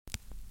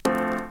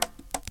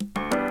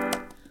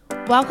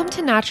Welcome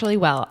to Naturally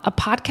Well, a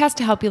podcast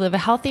to help you live a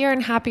healthier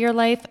and happier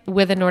life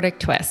with a Nordic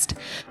twist.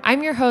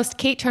 I'm your host,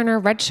 Kate Turner,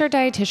 registered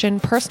dietitian,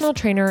 personal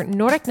trainer,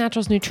 Nordic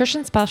Naturals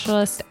nutrition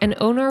specialist, and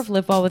owner of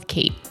Live Well with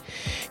Kate.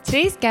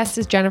 Today's guest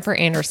is Jennifer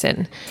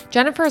Anderson.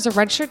 Jennifer is a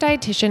registered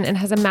dietitian and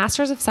has a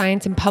master's of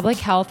science in public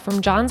health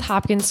from Johns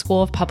Hopkins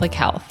School of Public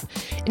Health.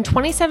 In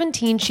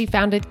 2017, she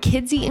founded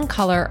Kids Eat in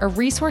Color, a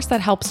resource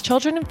that helps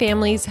children and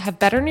families have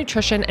better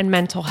nutrition and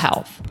mental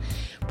health.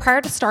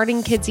 Prior to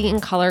starting Kids Eat in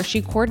Color,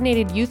 she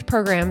coordinated youth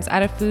programs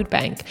at a food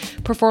bank,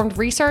 performed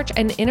research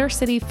in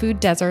inner-city food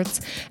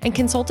deserts, and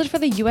consulted for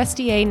the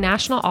USDA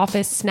National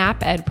Office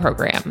SNAP-Ed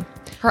program.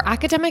 Her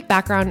academic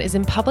background is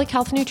in public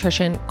health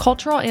nutrition,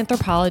 cultural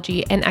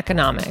anthropology, and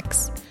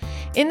economics.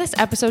 In this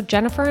episode,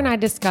 Jennifer and I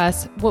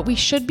discuss what we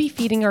should be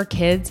feeding our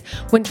kids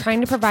when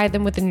trying to provide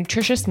them with a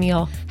nutritious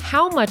meal,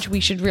 how much we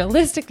should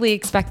realistically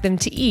expect them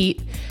to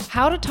eat,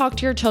 how to talk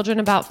to your children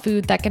about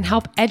food that can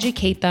help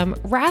educate them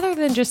rather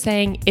than just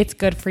saying it's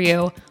good for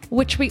you,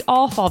 which we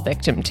all fall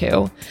victim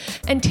to,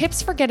 and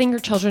tips for getting your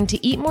children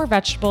to eat more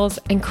vegetables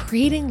and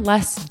creating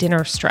less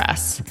dinner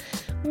stress,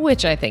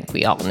 which I think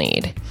we all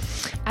need.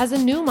 As a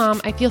new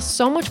mom, I feel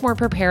so much more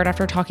prepared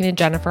after talking to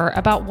Jennifer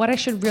about what I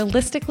should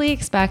realistically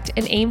expect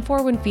and aim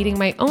for when feeding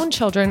my own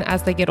children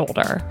as they get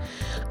older.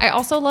 I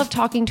also love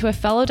talking to a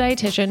fellow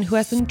dietitian who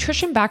has the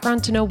nutrition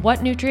background to know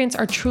what nutrients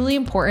are truly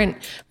important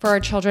for our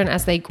children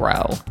as they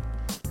grow.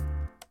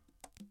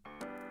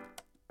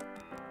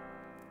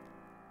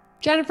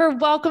 Jennifer,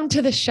 welcome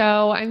to the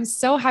show. I'm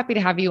so happy to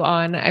have you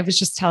on. I was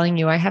just telling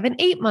you I have an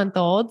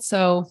 8-month-old,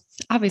 so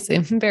obviously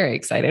I'm very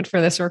excited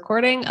for this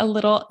recording, a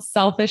little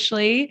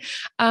selfishly.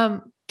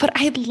 But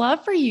I'd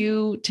love for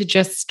you to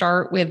just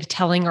start with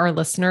telling our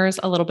listeners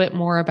a little bit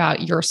more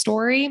about your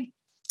story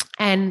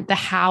and the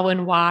how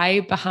and why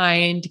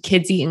behind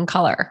Kids Eat in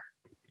Color.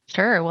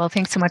 Sure. Well,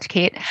 thanks so much,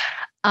 Kate.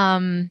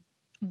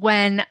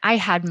 When I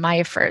had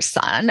my first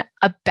son,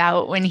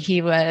 about when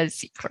he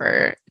was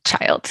for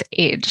child's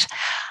age,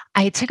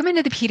 I took him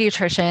into the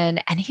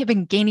pediatrician and he had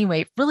been gaining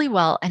weight really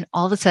well. And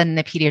all of a sudden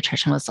the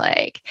pediatrician was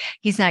like,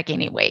 he's not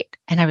gaining weight.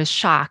 And I was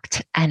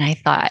shocked. And I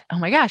thought, oh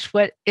my gosh,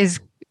 what is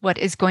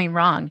going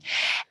wrong?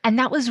 And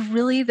that was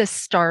really the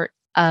start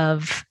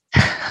of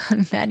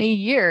many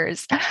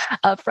years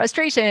of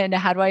frustration.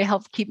 How do I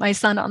help keep my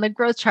son on the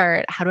growth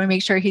chart? How do I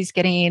make sure he's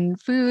getting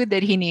food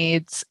that he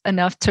needs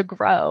enough to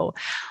grow?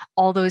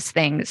 All those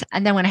things.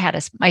 And then when I had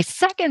my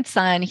second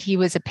son, he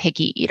was a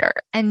picky eater.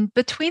 And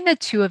between the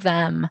two of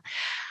them,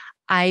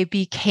 I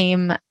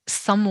became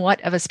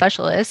somewhat of a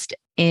specialist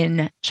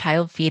in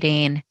child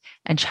feeding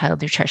and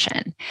child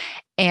nutrition.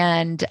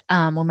 And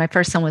when my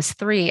first son was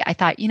 3, I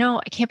thought,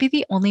 I can't be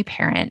the only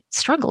parent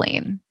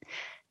struggling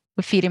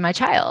with feeding my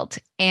child.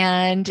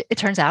 And it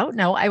turns out,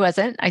 no, I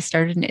wasn't. I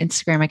started an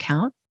Instagram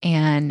account,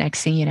 and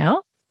next thing you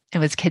know, it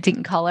was Kids Eat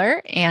in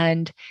Color.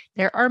 And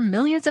there are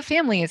millions of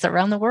families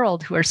around the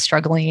world who are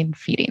struggling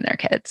feeding their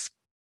kids.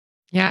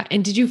 Yeah.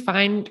 And did you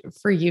find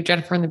for you,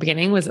 Jennifer, in the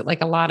beginning, was it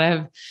like a lot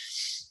of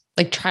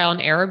like trial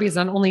and error? Because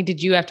not only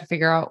did you have to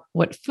figure out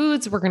what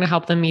foods were going to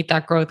help them meet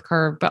that growth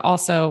curve, but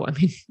also,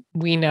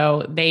 we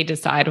know they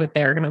decide what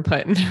they're going to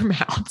put in their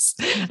mouths.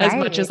 Right. As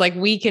much as like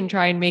we can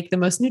try and make the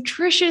most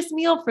nutritious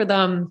meal for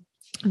them,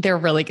 they're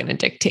really going to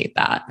dictate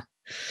that.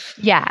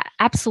 Yeah,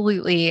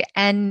 absolutely.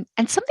 And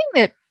something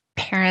that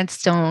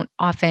parents don't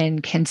often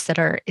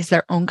consider is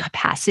their own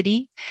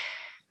capacity.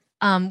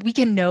 We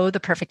can know the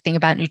perfect thing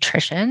about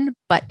nutrition,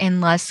 but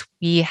unless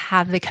we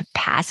have the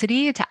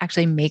capacity to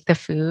actually make the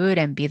food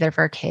and be there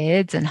for our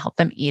kids and help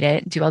them eat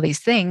it and do all these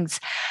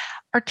things,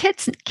 our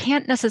kids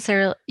can't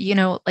necessarily,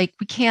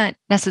 we can't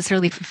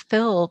necessarily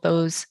fulfill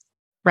those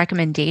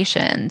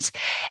recommendations.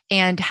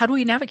 And how do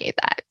we navigate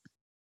that?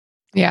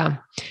 Yeah.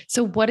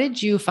 So what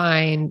did you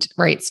find,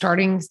 right,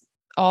 starting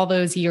all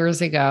those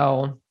years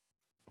ago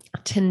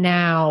to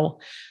now,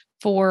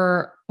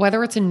 for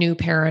whether it's a new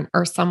parent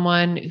or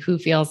someone who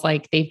feels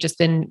like they've just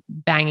been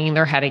banging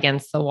their head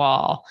against the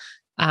wall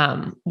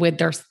with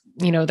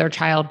their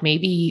child,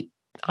 maybe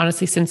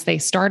honestly, since they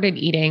started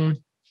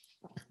eating,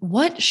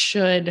 what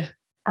should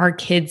our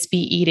kids be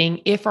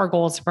eating if our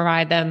goal is to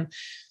provide them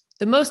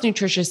the most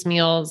nutritious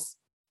meals,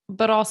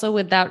 but also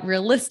with that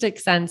realistic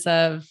sense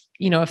of,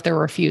 if they're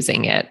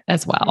refusing it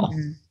as well?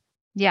 Mm-hmm.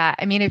 Yeah.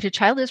 If your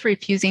child is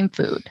refusing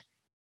food,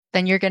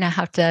 then you're going to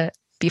have to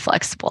be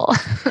flexible.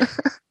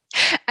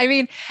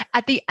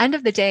 At the end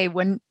of the day,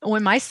 when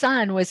my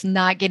son was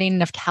not getting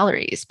enough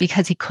calories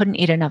because he couldn't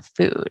eat enough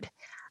food,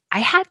 I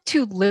had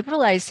to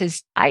liberalize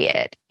his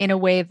diet in a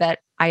way that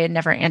I had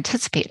never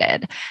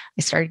anticipated.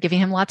 I started giving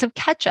him lots of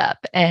ketchup.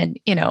 And,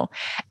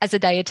 as a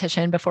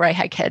dietitian before I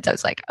had kids, I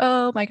was like,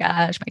 oh my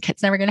gosh, my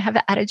kid's never going to have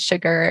the added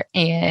sugar.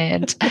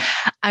 And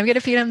I'm going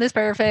to feed them this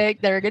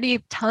perfect. They're going to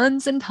eat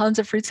tons and tons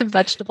of fruits and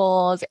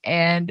vegetables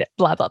and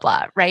blah, blah,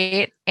 blah.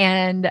 Right.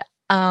 And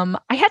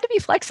I had to be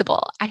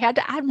flexible. I had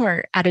to add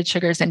more added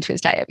sugars into his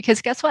diet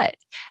because guess what?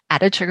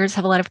 Added sugars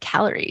have a lot of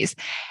calories.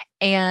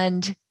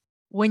 And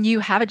when you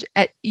have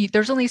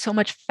there's only so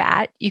much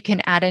fat you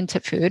can add into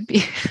food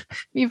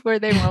before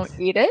they won't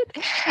eat it.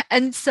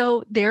 And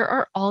so there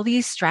are all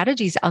these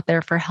strategies out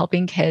there for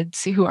helping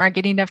kids who aren't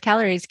getting enough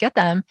calories get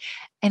them.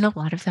 And a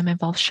lot of them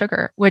involve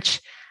sugar,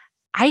 which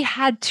I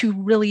had to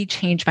really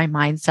change my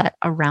mindset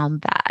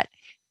around that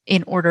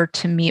in order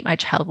to meet my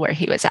child where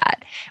he was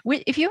at.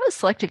 If you have a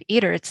selective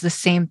eater, it's the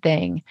same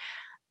thing.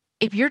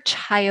 If your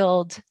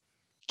child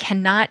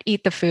cannot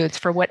eat the foods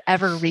for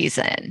whatever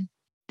reason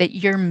that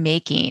you're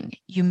making,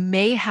 you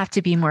may have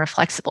to be more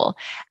flexible.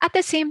 At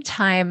the same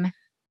time,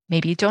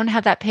 maybe you don't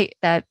have that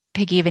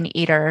picky of an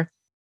eater.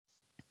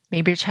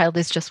 Maybe your child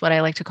is just what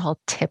I like to call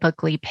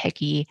typically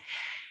picky.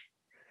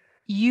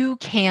 You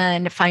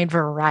can find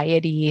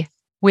variety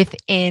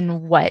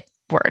within what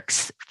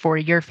works for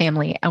your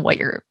family and what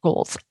your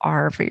goals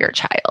are for your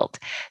child.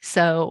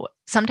 So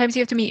sometimes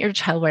you have to meet your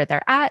child where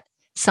they're at.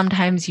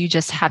 Sometimes you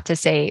just have to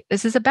say,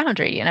 this is a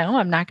boundary,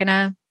 I'm not going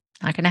to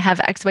have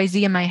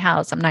XYZ in my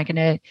house. I'm not going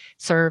to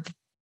serve,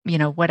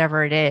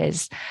 whatever it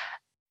is.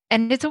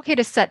 And it's okay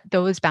to set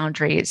those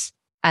boundaries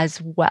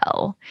as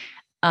well.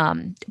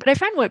 But I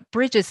find what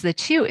bridges the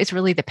two is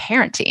really the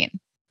parenting.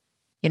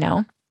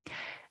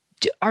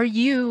 Are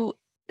you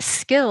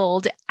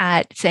skilled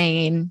at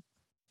saying,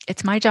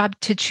 it's my job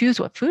to choose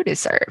what food is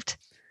served?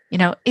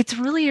 It's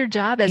really your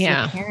job as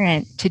a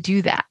parent to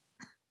do that.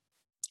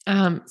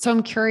 So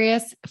I'm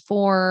curious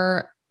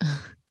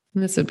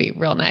this would be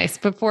real nice,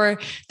 but for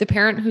the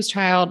parent whose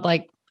child,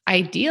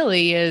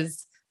 ideally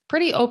is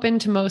pretty open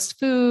to most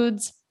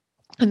foods,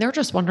 and they're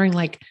just wondering,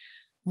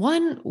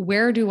 one,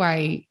 where do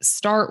I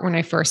start when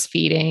I'm first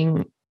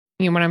feeding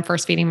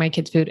my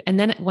kids food? And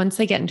then once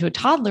they get into a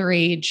toddler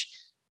age,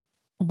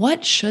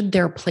 what should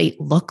their plate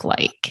look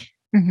like?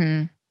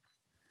 Mm-hmm.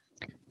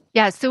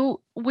 Yeah.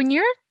 So when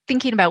you're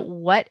thinking about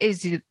what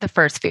is the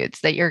first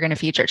foods that you're going to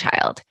feed your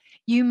child,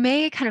 you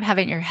may kind of have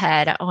it in your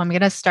head, I'm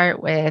going to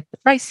start with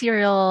rice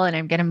cereal and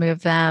I'm going to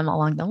move them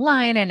along the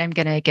line and I'm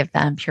going to give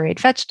them pureed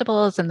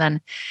vegetables. And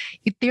then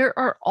there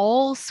are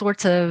all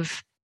sorts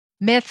of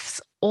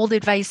myths, old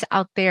advice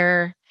out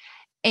there,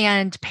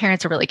 and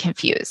parents are really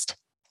confused.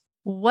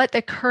 What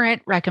the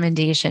current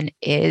recommendation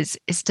is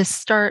to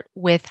start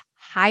with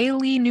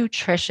highly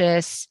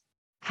nutritious,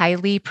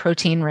 highly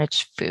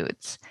protein-rich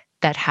foods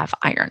that have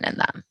iron in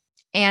them.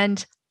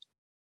 And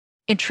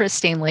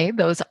interestingly,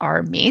 those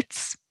are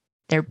meats,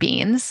 they're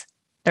beans,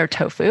 they're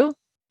tofu,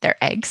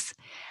 they're eggs.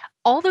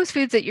 All those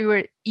foods that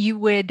you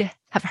would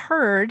have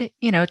heard,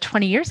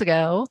 20 years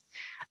ago,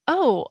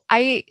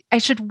 I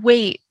should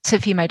wait to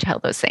feed my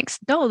child those things.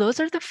 No,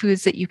 those are the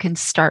foods that you can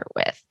start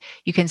with.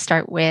 You can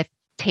start with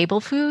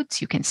table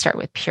foods. You can start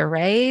with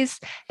purees.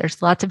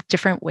 There's lots of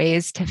different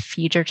ways to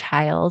feed your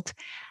child.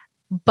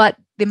 But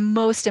the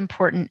most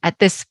important at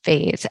this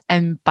phase,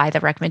 and by the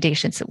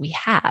recommendations that we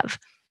have,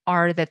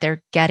 are that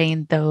they're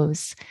getting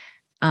those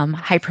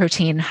high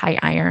protein, high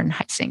iron,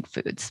 high zinc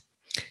foods.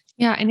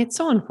 Yeah. And it's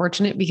so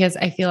unfortunate because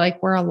I feel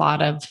like where a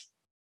lot of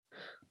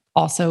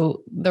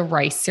also the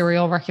rice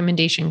cereal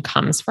recommendation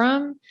comes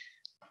from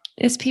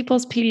is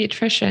people's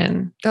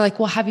pediatrician. They're like,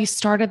 well, have you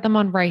started them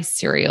on rice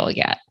cereal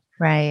yet?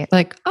 Right.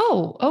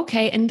 Oh,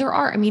 okay. And there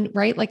are,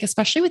 right?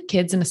 Especially with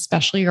kids and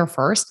especially your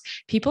first,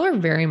 people are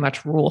very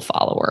much rule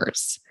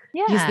followers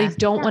because they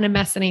don't want to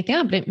mess anything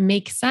up, but it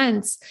makes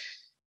sense.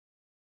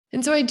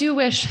 And so I do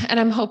wish,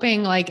 and I'm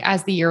hoping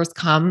as the years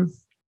come,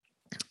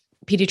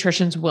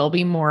 pediatricians will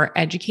be more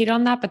educated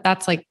on that, but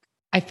that's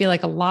I feel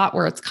like a lot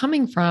where it's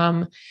coming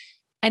from,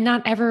 and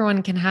not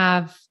everyone can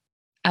have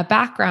a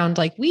background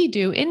like we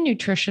do in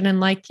nutrition. And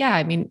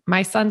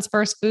my son's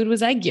first food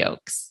was egg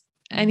yolks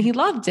and he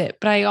loved it,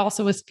 but I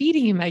also was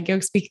feeding him egg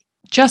yolks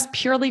just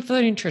purely for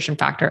the nutrition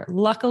factor.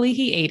 Luckily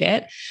he ate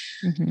it.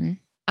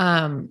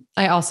 Mm-hmm.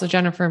 I also,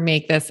 Jennifer,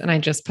 make this, and I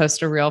just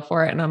posted a reel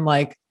for it. And I'm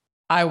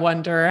I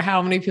wonder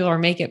how many people are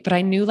make it, but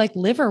I knew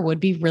liver would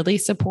be really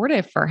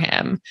supportive for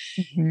him.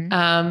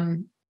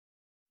 Mm-hmm.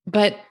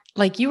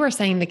 But you were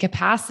saying, the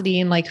capacity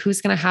and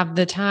who's going to have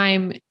the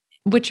time,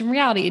 which in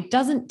reality, it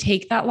doesn't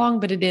take that long,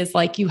 but it is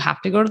you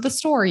have to go to the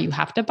store, you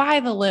have to buy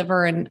the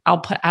liver, and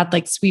I'll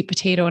add sweet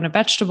potato and a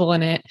vegetable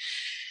in it.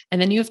 And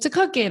then you have to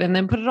cook it and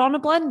then put it on a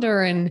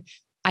blender. And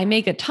I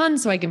make a ton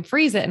so I can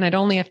freeze it. And I'd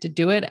only have to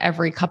do it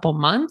every couple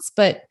months.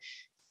 But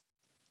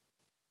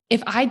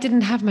if I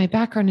didn't have my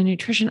background in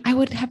nutrition, I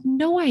would have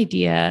no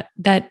idea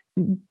that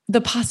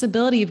the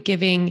possibility of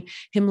giving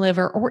him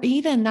liver, or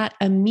even that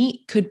a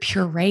meat could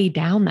puree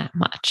down that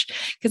much.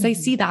 Because I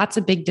see that's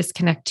a big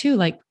disconnect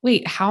too.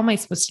 Wait, how am I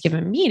supposed to give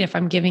him meat if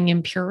I'm giving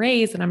him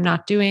purees and I'm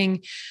not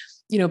doing,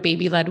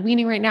 baby-led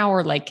weaning right now,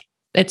 or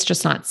it's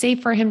just not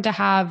safe for him to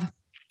have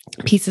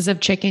pieces of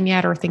chicken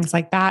yet or things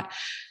like that.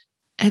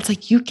 And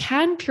it's you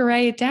can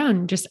puree it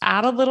down, just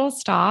add a little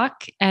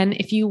stock. And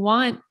if you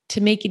want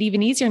to make it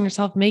even easier on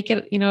yourself, make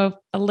it,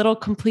 a little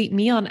complete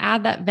meal and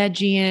add that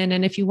veggie in.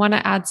 And if you want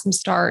to add some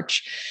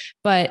starch,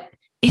 but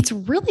it's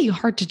really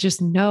hard to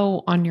just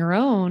know on your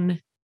own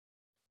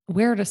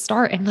where to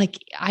start. And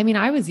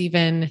I was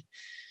even,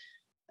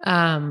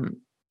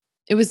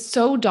 it was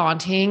so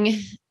daunting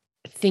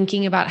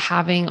thinking about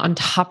having on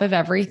top of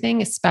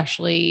everything,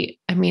 especially,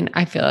 I mean,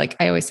 I feel like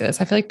I always say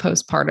this, I feel like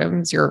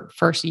postpartum is your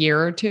first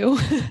year or two.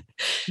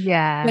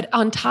 Yeah. But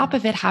on top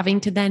of it, having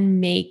to then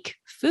make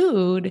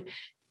food,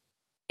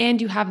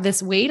 and you have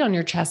this weight on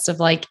your chest of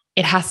like,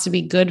 it has to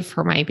be good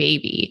for my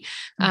baby.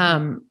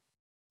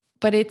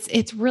 But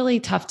it's really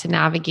tough to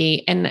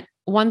navigate. And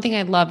one thing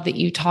I love that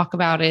you talk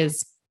about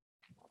is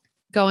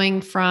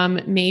going from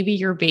maybe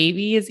your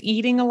baby is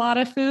eating a lot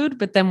of food,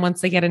 but then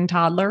once they get in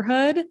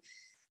toddlerhood,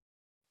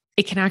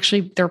 it can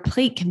actually, their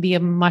plate can be a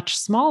much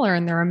smaller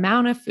in their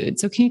amount of food.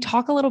 So can you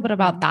talk a little bit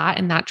about that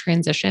and that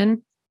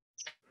transition?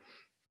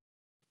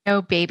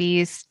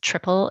 Babies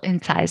triple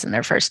in size in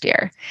their first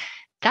year.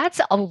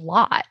 That's a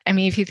lot. I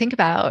mean, if you think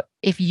about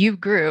if you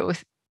grew,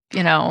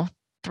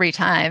 3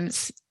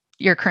 times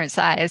your current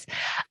size,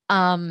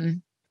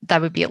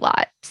 that would be a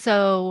lot.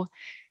 So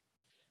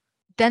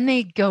then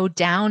they go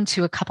down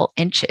to a couple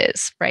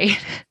inches, right?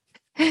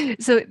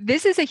 So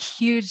this is a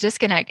huge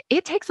disconnect.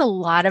 It takes a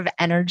lot of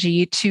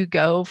energy to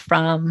go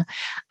from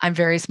I'm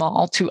very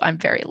small to I'm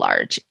very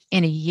large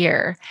in a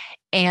year.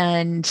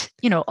 And,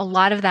 a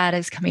lot of that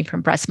is coming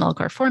from breast milk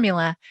or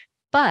formula.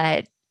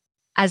 But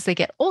as they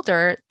get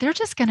older, they're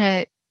just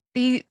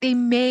they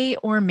may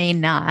or may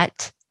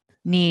not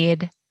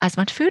need as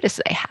much food as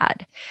they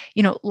had.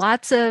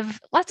 Lots of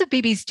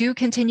babies do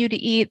continue to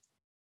eat,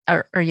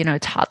 or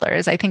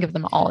toddlers. I think of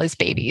them all as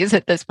babies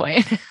at this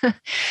point.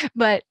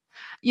 But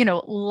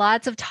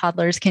lots of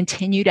toddlers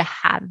continue to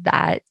have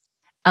that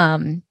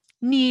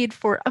need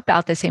for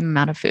about the same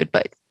amount of food,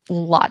 but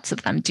lots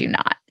of them do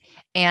not.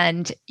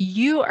 And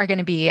you are going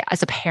to be,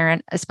 as a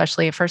parent,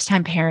 especially a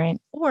first-time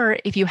parent, or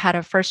if you had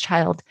a first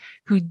child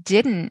who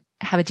didn't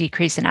have a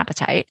decrease in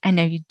appetite, and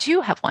now you do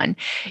have one,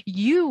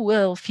 you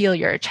will feel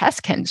your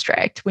chest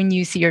constrict when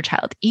you see your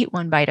child eat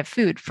one bite of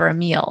food for a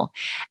meal.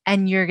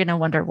 And you're going to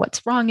wonder,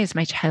 what's wrong? Is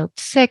my child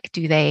sick?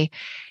 Do they,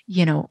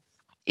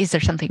 is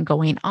there something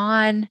going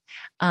on?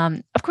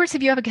 Of course,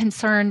 if you have a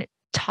concern,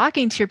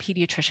 talking to your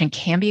pediatrician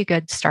can be a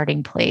good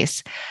starting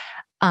place.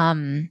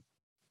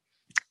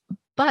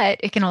 But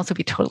it can also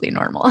be totally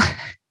normal.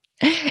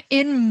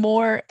 In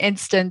more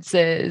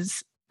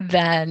instances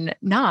than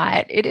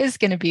not, it is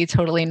going to be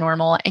totally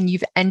normal, and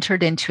you've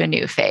entered into a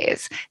new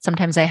phase.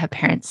 Sometimes I have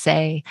parents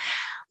say,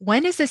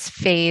 when is this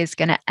phase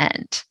going to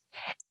end?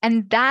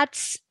 And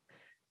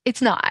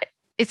it's not.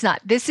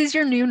 This is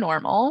your new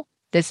normal.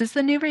 This is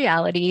the new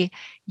reality.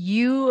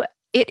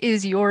 It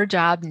is your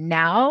job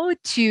now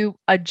to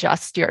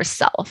adjust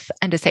yourself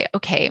and to say,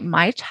 okay,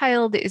 my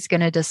child is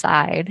going to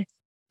decide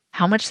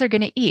how much they're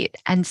going to eat.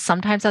 And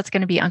sometimes that's going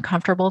to be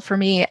uncomfortable for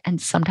me.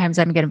 And sometimes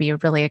I'm going to be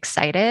really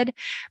excited,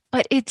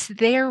 but it's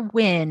their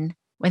win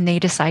when they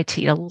decide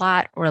to eat a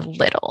lot or a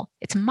little.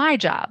 It's my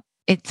job.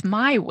 It's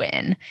my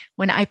win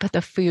when I put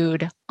the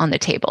food on the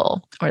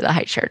table or the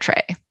high chair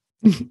tray.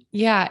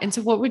 Yeah. And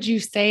so what would you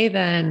say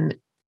then,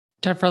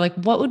 Jennifer, like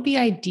what would be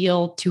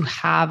ideal to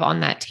have on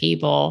that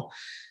table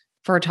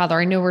for a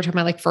toddler? I know we're talking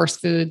about like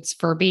first foods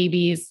for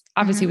babies.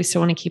 Obviously, we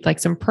still want to keep like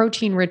some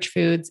protein rich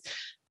foods,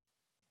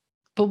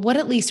 but what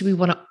at least do we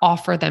want to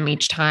offer them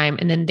each time?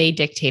 And then they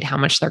dictate how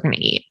much they're going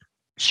to eat.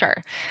 Sure.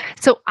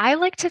 So I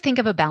like to think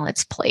of a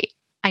balanced plate.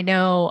 I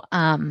know,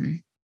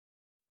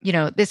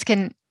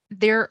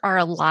 there are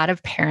a lot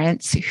of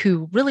parents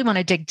who really want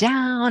to dig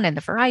down and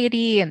the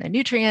variety and the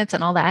nutrients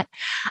and all that.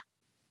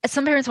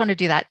 Some parents want to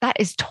do that. That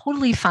is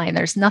totally fine.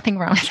 There's nothing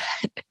wrong with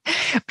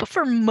that. But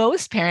for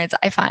most parents,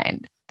 I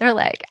find they're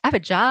like, I have a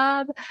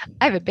job,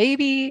 I have a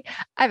baby,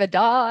 I have a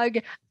dog,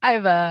 I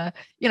have a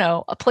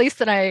place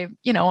that a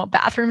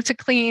bathroom to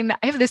clean.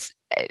 I have this,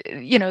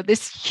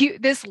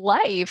 this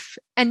life.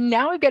 And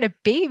now I've got a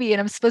baby and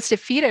I'm supposed to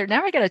feed her.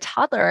 Now I got a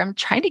toddler. I'm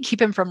trying to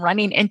keep him from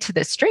running into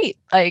the street.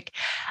 Like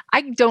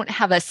I don't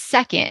have a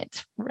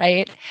second,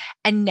 right?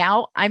 And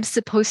now I'm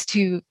supposed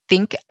to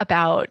think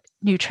about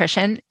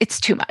nutrition. It's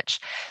too much.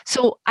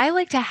 So I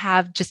like to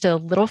have just a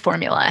little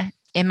formula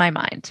in my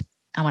mind.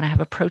 I want to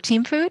have a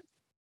protein food.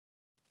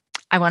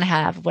 I want to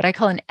have what I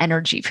call an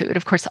energy food.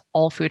 Of course,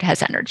 all food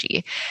has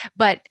energy,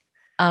 but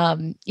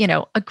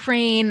a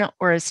grain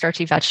or a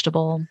starchy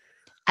vegetable.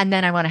 And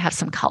then I want to have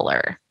some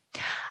color.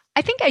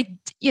 I think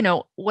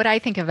what I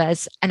think of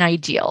as an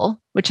ideal,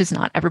 which is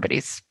not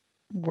everybody's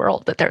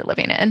world that they're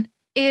living in,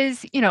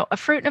 is, a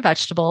fruit and a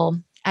vegetable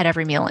at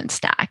every meal and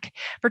snack.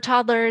 For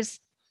toddlers,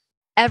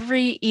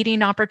 every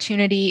eating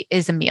opportunity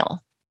is a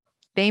meal.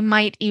 They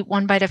might eat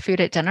one bite of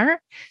food at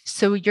dinner.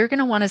 So you're going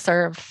to want to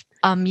serve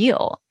a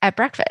meal at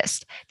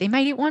breakfast. They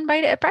might eat one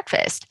bite at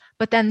breakfast,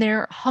 but then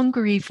they're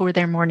hungry for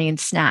their morning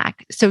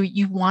snack. So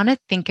you want to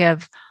think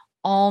of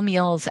all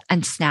meals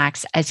and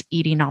snacks as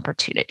eating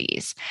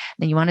opportunities.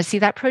 Then you want to see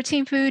that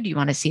protein food. You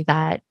want to see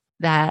that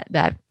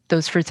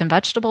those fruits and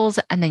vegetables,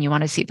 and then you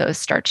want to see those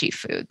starchy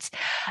foods.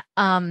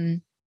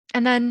 And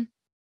then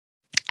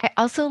I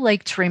also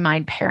like to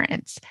remind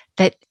parents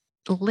that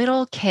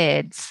little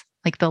kids,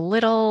 like the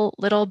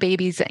little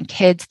babies and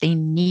kids, they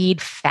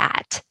need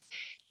fat.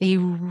 They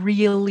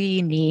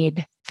really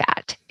need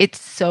fat.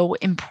 It's so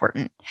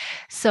important.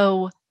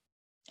 So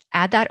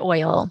add that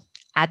oil,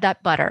 add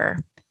that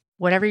butter,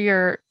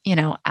 whatever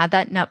add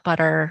that nut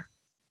butter,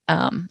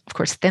 of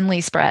course,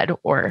 thinly spread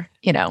or,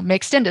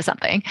 mixed into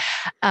something.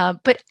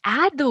 But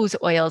add those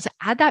oils,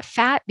 add that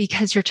fat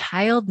because your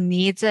child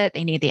needs it.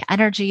 They need the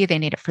energy. They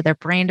need it for their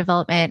brain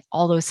development,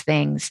 all those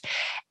things.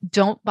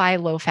 Don't buy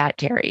low fat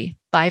dairy,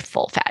 buy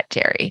full fat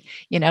dairy.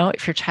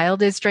 If your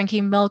child is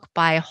drinking milk,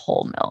 buy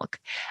whole milk.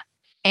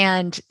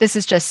 And this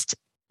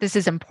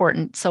is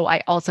important. So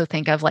I also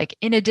think of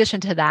in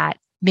addition to that,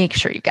 make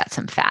sure you get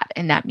some fat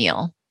in that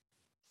meal.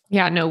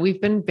 Yeah, no,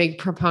 we've been big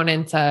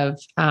proponents of,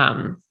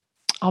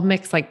 I'll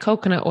mix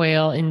coconut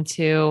oil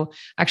into,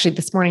 actually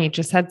this morning, he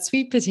just had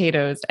sweet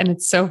potatoes. And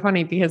it's so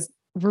funny because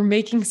we're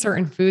making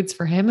certain foods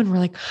for him and we're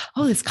like,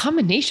 oh, this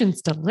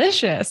combination's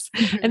delicious.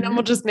 Mm-hmm. And then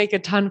we'll just make a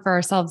ton for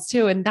ourselves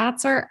too. And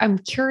I'm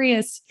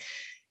curious,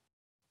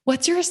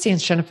 what's your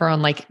stance, Jennifer,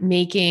 on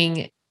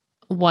making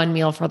one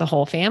meal for the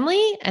whole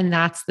family? And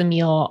that's the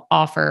meal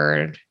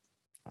offered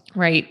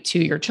right to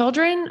your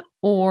children?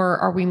 Or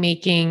are we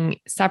making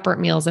separate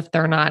meals if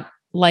they're not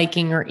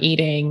liking or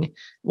eating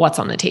what's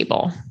on the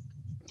table?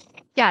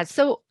 Yeah.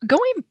 So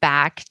going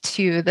back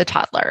to the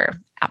toddler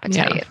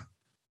appetite,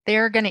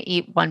 they're going to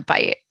eat one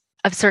bite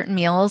of certain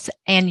meals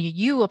and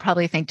you will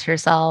probably think to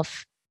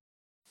yourself,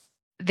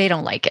 they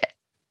don't like it.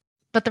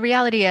 But the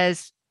reality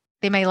is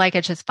they may like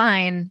it just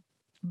fine,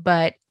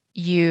 but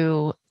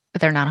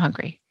they're not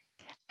hungry.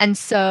 And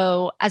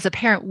so as a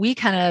parent, we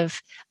kind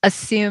of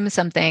assume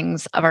some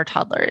things of our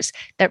toddlers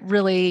that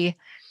really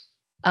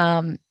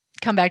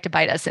come back to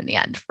bite us in the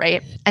end,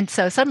 right? And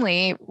so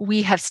suddenly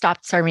we have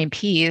stopped serving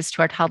peas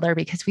to our toddler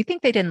because we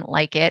think they didn't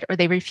like it, or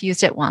they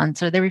refused it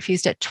once, or they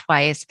refused it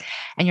twice.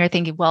 And you're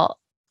thinking, well,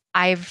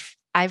 I've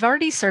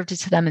already served it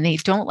to them and they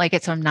don't like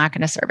it, so I'm not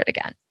going to serve it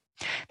again.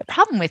 The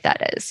problem with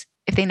that is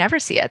if they never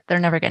see it, they're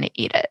never going to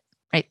eat it,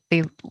 right?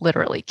 They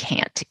literally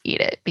can't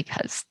eat it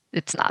because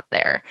it's not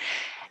there.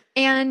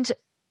 And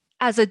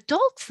as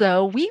adults,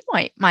 though, we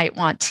might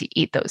want to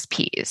eat those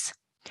peas.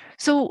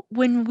 So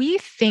when we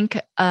think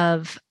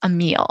of a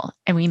meal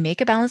and we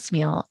make a balanced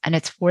meal and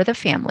it's for the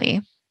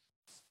family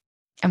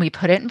and we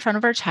put it in front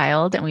of our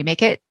child and we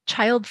make it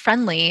child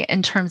friendly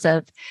in terms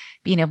of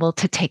being able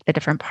to take the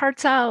different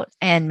parts out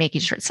and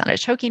making sure it's not a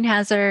choking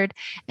hazard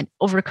and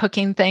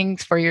overcooking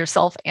things for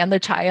yourself and the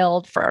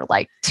child for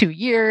 2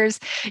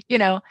 years,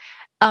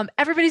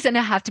 everybody's going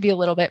to have to be a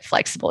little bit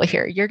flexible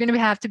here. You're going to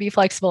have to be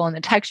flexible in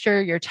the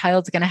texture. Your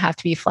child's going to have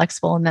to be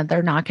flexible in that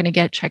they're not going to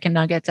get chicken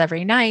nuggets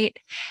every night.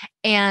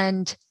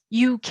 And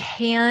you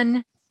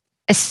can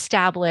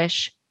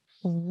establish,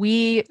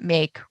 we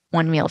make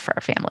one meal for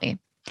our family.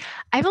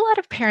 I have a lot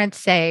of parents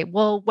say,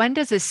 well, when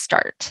does this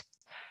start?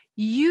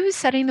 You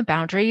setting the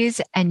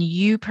boundaries and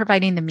you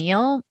providing the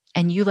meal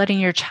and you letting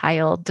your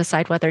child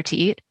decide whether to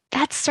eat,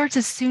 that starts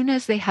as soon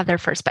as they have their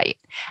first bite.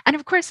 And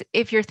of course,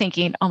 if you're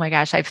thinking, oh my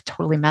gosh, I've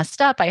totally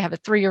messed up. I have a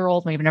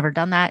 3-year-old, we've never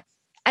done that.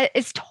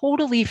 It's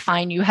totally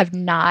fine. You have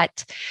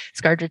not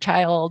scarred your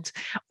child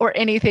or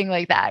anything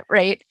like that,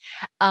 right?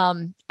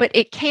 But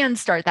it can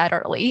start that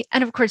early.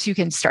 And of course, you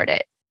can start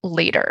it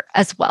later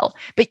as well.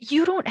 But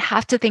you don't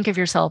have to think of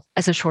yourself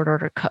as a short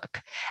order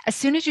cook. As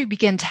soon as you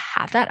begin to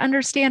have that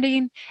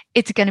understanding,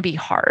 it's going to be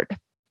hard.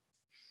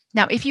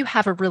 Now, if you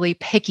have a really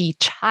picky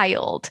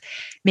child,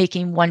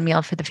 making one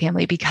meal for the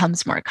family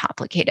becomes more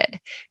complicated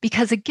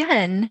because,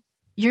 again,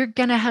 you're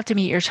going to have to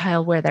meet your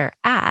child where they're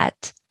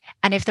at.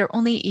 And if they're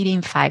only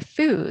eating 5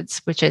 foods,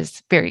 which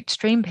is very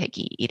extreme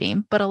picky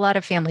eating, but a lot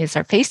of families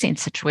are facing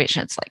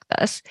situations like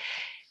this,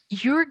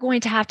 you're going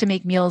to have to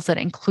make meals that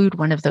include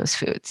one of those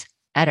foods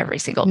at every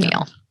single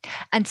meal.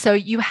 And so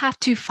you have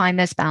to find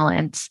this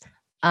balance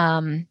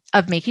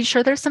of making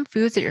sure there's some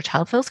foods that your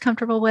child feels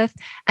comfortable with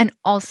and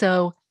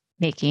also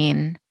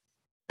making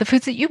the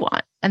foods that you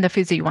want and the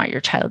foods that you want your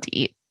child to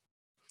eat.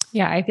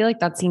 Yeah, I feel like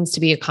that seems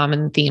to be a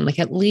common theme.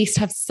 At least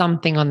have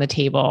something on the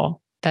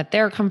table that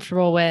they're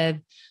comfortable with,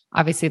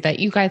 obviously that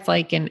you guys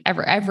like and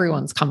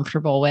everyone's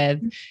comfortable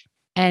with.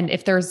 And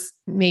if there's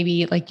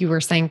maybe, like you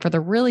were saying, for the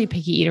really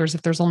picky eaters,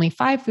 if there's only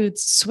 5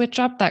 foods, switch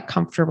up that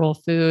comfortable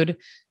food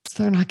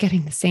so they're not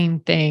getting the same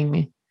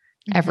thing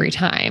every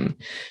time.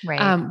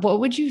 Right. What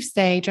would you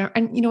say,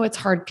 and it's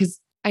hard because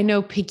I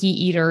know picky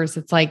eaters,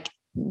 it's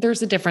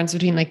there's a difference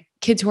between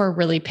kids who are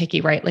really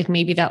picky, right?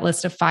 Maybe that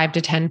list of 5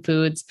 to 10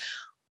 foods,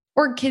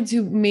 or kids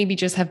who maybe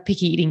just have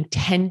picky eating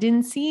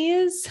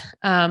tendencies.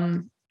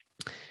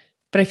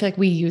 But I feel like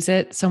we use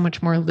it so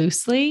much more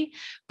loosely.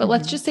 But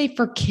let's just say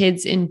for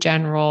kids in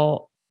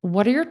general,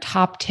 what are your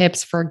top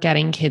tips for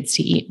getting kids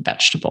to eat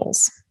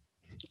vegetables?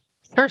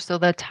 Sure. So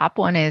the top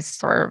one is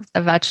serve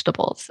the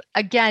vegetables.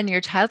 Again, your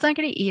child's not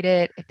going to eat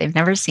it if they've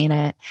never seen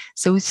it.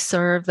 So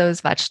serve those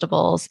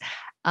vegetables.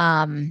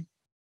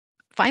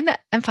 Find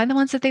the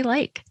ones that they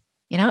like.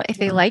 If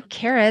they like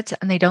carrots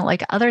and they don't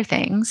like other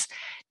things,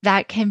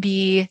 that can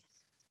be,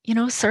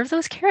 serve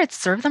those carrots,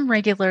 serve them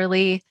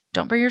regularly.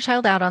 Don't burn your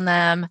child out on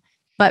them,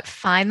 but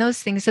find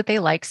those things that they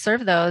like,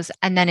 serve those.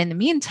 And then in the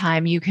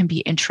meantime, you can be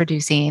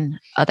introducing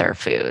other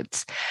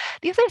foods.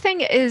 The other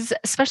thing is,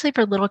 especially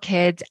for little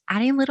kids,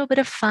 adding a little bit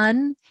of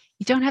fun.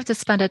 You don't have to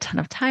spend a ton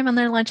of time on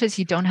their lunches.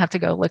 You don't have to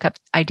go look up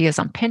ideas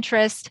on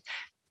Pinterest,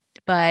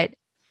 but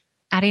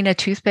adding a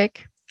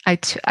toothpick, I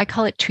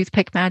call it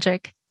toothpick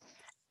magic.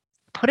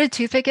 Put a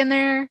toothpick in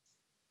there.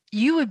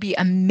 You would be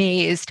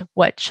amazed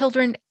what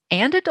children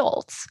and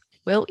adults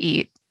will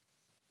eat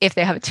if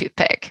they have a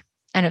toothpick.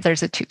 And if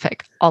there's a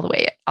toothpick all the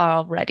way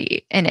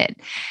already in it.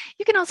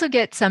 You can also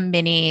get some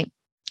mini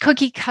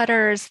cookie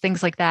cutters,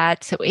 things like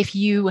that. So if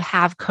you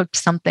have cooked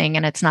something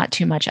and it's not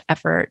too much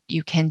effort,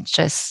 you can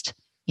just,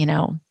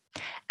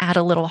 add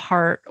a little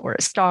heart or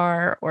a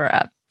star or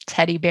a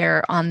teddy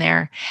bear on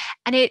there.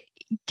 And it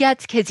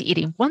gets kids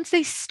eating. Once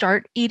they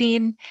start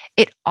eating,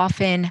 it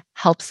often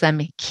helps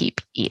them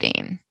keep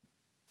eating.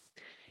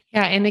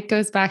 Yeah. And it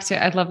goes back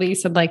to, I love that you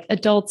said like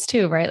adults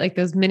too, right? Like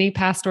those mini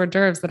past hors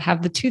d'oeuvres that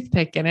have the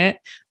toothpick in it.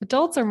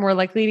 Adults are more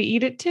likely to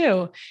eat it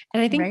too.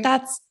 And I think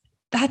that's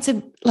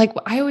like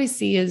what I always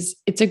see is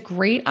it's a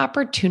great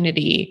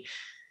opportunity.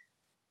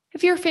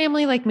 If your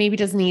family like maybe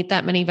doesn't eat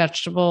that many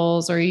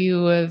vegetables, or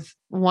you have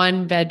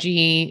one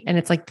veggie and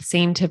it's like the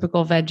same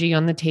typical veggie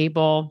on the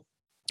table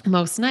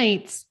most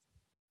nights,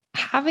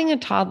 having a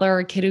toddler or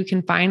a kid who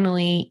can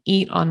finally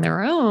eat on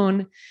their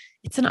own,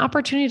 it's an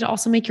opportunity to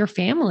also make your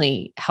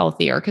family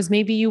healthier, because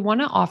maybe you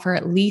want to offer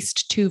at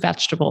least 2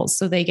 vegetables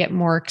so they get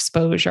more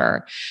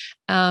exposure.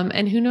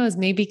 And who knows,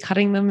 maybe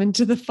cutting them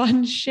into the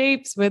fun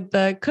shapes with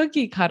the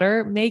cookie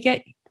cutter may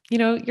get,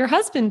 your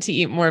husband to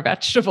eat more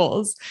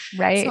vegetables.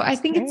 Right. So I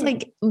think it's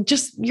like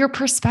just your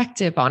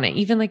perspective on it.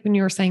 Even like when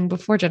you were saying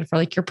before, Jennifer,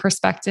 like your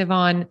perspective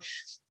on,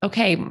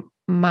 okay,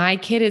 my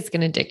kid is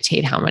going to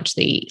dictate how much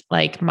they eat.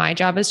 Like my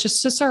job is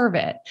just to serve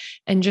it,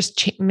 and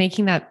just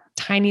making that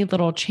tiny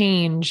little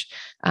change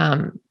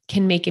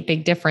can make a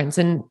big difference.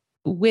 And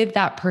with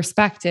that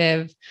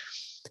perspective,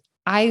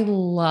 I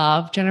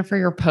love, Jennifer,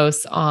 your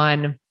posts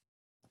on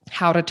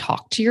how to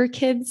talk to your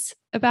kids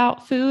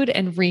about food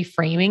and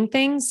reframing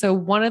things. So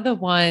one of the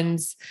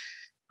ones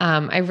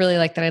I really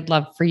like that I'd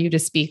love for you to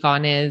speak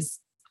on is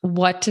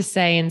what to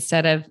say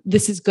instead of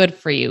 "this is good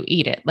for you,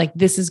 eat it." Like,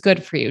 "this is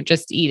good for you,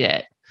 just eat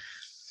it."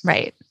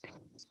 Right.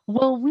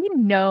 Well, we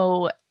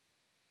know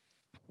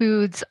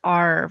many foods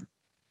are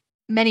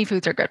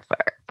good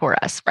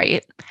for us,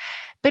 right?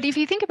 But if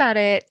you think about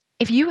it,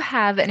 if you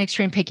have an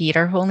extreme picky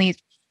eater who only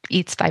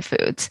eats 5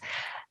 foods,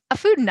 a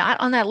food not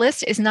on that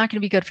list is not going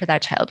to be good for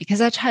that child because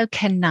that child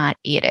cannot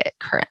eat it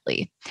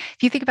currently.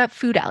 If you think about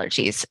food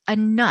allergies, a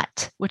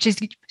nut, which is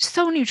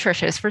so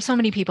nutritious for so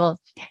many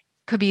people,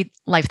 could be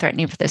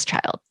life-threatening for this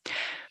child.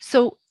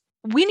 So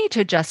we need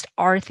to adjust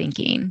our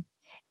thinking.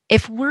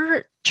 If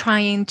we're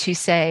trying to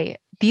say,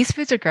 these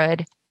foods are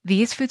good,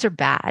 these foods are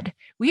bad,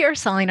 we are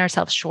selling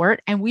ourselves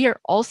short, and we are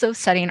also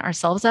setting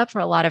ourselves up for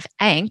a lot of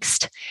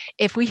angst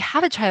if we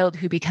have a child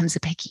who becomes a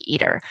picky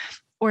eater,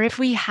 or if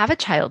we have a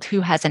child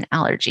who has an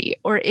allergy,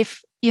 or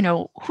if,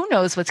 who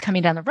knows what's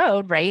coming down the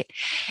road, right?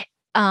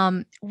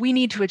 We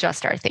need to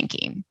adjust our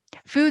thinking.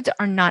 Foods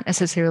are not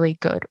necessarily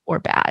good or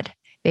bad.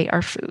 They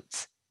are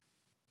foods.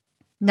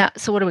 Now,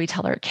 so what do we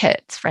tell our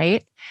kids,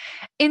 right?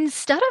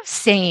 Instead of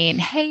saying,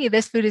 "Hey,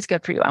 this food is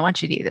good for you, I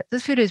want you to eat it.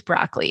 This food is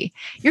broccoli,"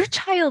 your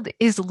child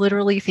is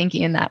literally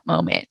thinking in that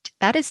moment,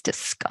 "That is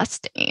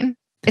disgusting.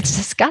 It's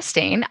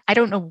disgusting. I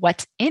don't know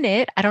what's in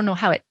it. I don't know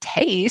how it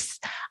tastes.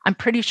 I'm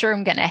pretty sure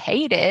I'm going to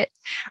hate it,"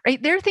 right?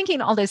 They're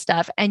thinking all this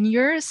stuff, and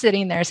you're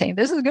sitting there saying,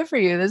 "This is good for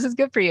you. This is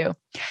good for you."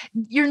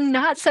 You're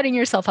not setting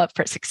yourself up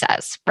for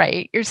success,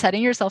 right? You're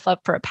setting yourself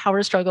up for a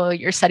power struggle.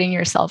 You're setting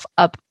yourself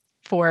up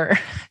for,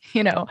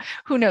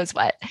 who knows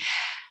what.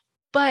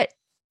 But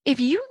if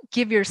you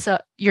give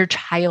your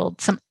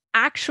child some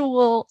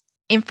actual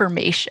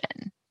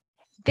information,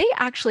 they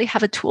actually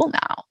have a tool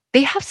now.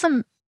 They have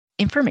some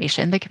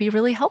information that can be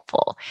really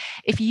helpful.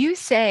 If you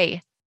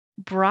say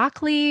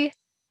broccoli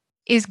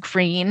is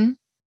green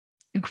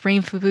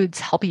foods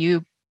help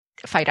you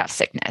fight off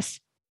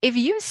sickness. If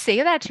you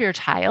say that to your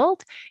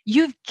child,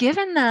 you've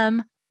given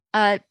them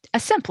a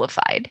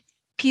simplified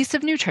piece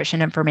of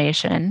nutrition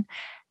information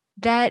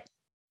that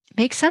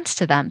makes sense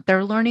to them.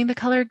 They're learning the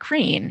color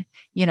green,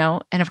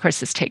 and of course,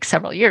 this takes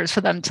several years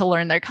for them to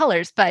learn their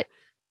colors, but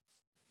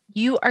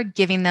you are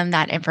giving them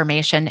that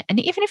information. And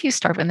even if you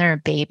start when they're a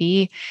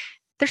baby,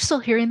 they're still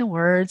hearing the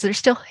words, they're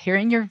still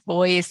hearing your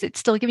voice. It's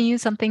still giving you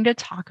something to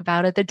talk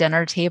about at the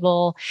dinner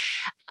table.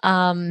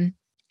 And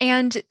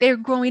they're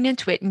growing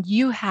into it, and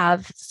you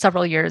have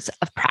several years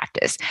of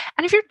practice.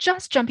 And if you're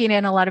just jumping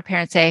in, a lot of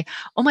parents say,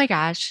 "Oh my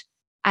gosh,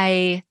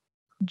 I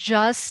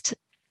just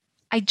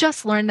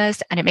learned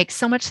this and it makes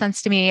so much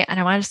sense to me and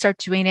I want to start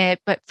doing it.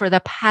 But for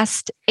the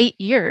past 8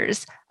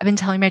 years, I've been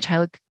telling my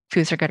child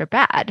foods are good or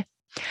bad."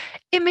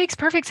 It makes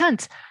perfect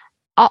sense.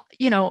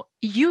 You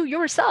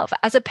yourself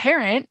as a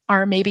parent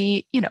are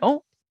maybe,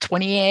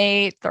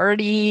 28,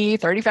 30,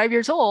 35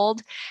 years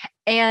old,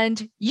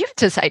 and you've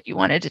decided you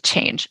wanted to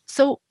change.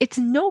 So it's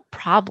no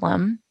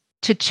problem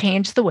to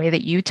change the way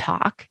that you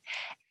talk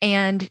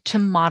and to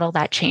model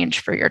that change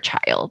for your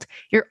child.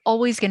 You're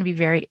always going to be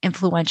very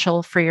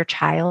influential for your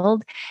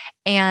child,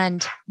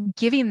 and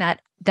giving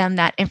them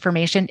that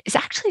information is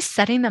actually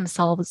setting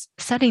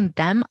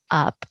them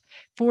up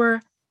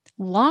for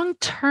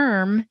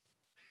long-term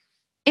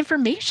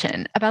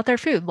information about their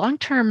food.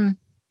 Long-term,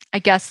 I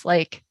guess,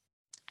 like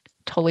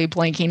totally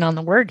blanking on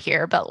the word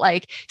here, but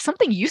like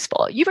something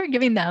useful. You are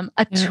giving them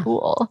a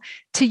tool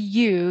to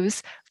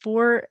use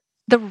for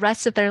the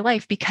rest of their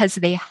life because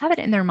they have it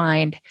in their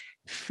mind.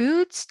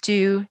 Foods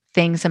do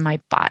things in my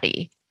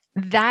body.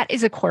 That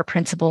is a core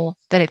principle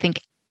that I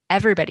think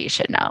everybody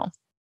should know.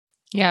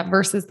 Yeah,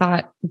 versus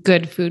that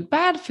good food,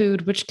 bad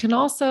food, which can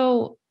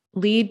also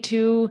lead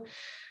to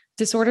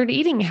disordered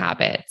eating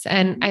habits.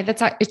 And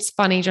it's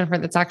funny, Jennifer,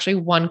 that's actually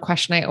one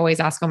question I always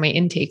ask on my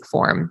intake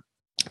form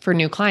for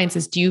new clients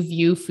is, do you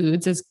view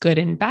foods as good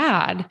and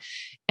bad?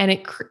 And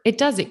it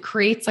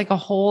creates like a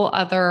whole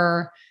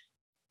other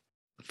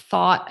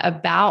thought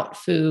about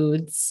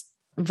foods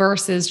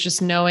versus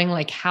just knowing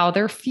like how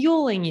they're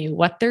fueling you,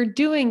 what they're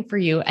doing for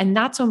you. And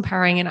that's so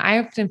empowering. And I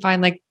often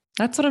find like,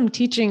 that's what I'm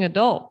teaching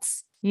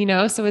adults,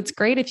 so it's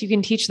great if you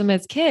can teach them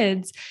as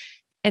kids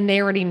and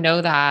they already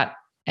know that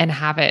and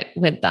have it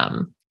with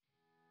them.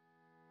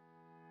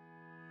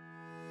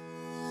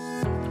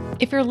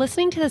 If you're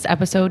listening to this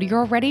episode, you're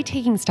already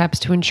taking steps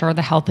to ensure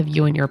the health of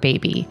you and your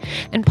baby.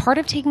 And part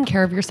of taking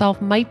care of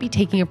yourself might be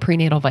taking a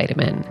prenatal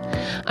vitamin.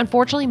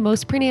 Unfortunately,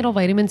 most prenatal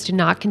vitamins do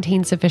not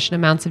contain sufficient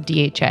amounts of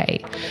DHA,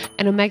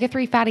 an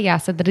omega-3 fatty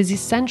acid that is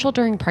essential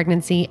during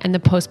pregnancy and the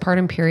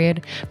postpartum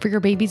period for your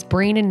baby's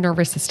brain and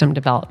nervous system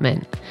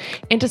development,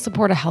 and to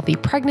support a healthy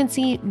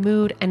pregnancy,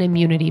 mood, and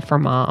immunity for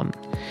mom.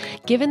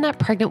 Given that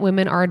pregnant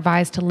women are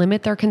advised to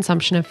limit their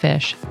consumption of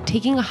fish,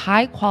 taking a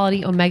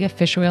high-quality omega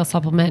fish oil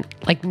supplement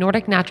like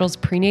Nordic Naturals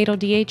Prenatal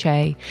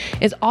DHA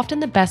is often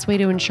the best way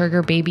to ensure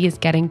your baby is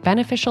getting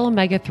beneficial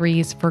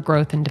omega-3s for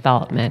growth and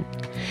development.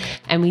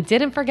 And we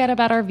didn't forget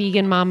about our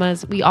vegan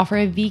mamas. We offer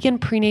a vegan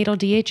prenatal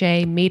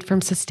DHA made from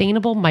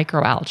sustainable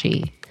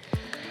microalgae.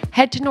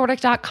 Head to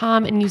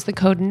Nordic.com and use the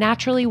code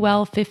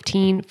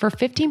NaturallyWell15 for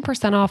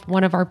 15% off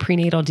one of our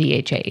prenatal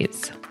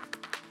DHAs.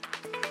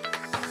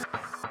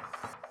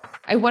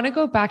 I want to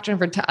go back,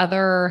 Jennifer,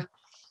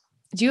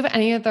 do you have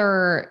any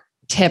other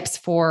tips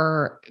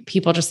for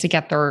people just to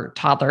get their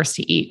toddlers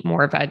to eat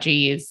more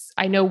veggies?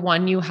 I know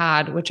one you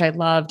had, which I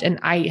loved and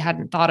I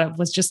hadn't thought of,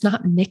 was just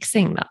not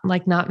mixing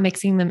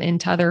them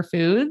into other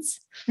foods.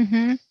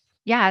 Mm-hmm.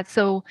 Yeah.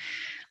 So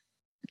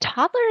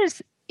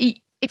toddlers,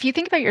 if you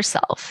think about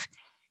yourself,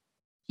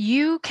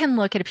 you can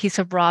look at a piece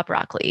of raw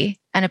broccoli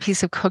and a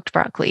piece of cooked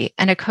broccoli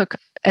and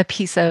a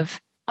piece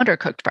of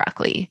undercooked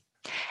broccoli.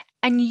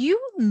 And you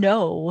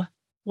know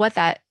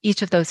what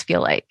each of those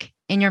feel like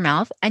in your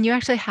mouth. And you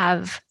actually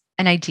have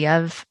an idea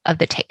of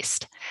the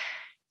taste.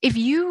 If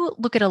you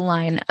look at a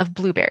line of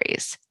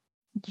blueberries,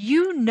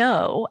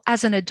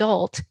 as an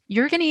adult,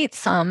 you're going to eat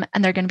some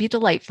and they're going to be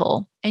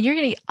delightful, and you're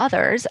going to eat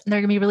others and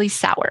they're going to be really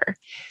sour.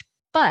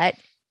 But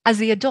as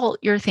the adult,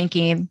 you're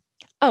thinking,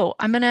 oh,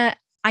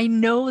 I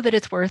know that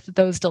it's worth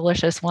those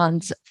delicious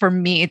ones for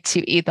me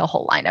to eat the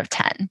whole line of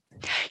 10.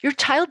 Your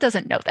child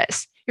doesn't know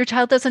this. Your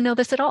child doesn't know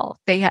this at all.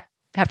 They have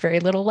very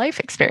little life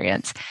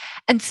experience.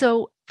 And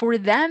so for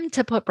them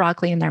to put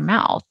broccoli in their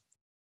mouth,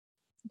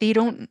 they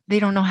don't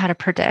know how to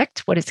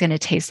predict what it's going to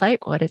taste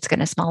like, what it's going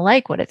to smell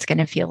like, what it's going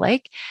to feel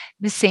like.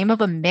 The same of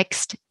a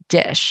mixed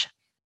dish.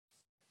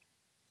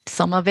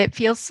 Some of it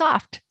feels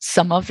soft,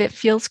 some of it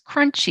feels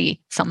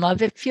crunchy, some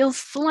of it feels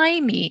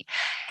slimy.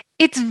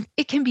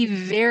 It can be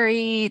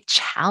very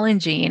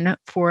challenging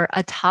for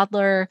a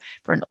toddler,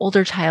 for an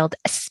older child,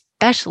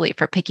 especially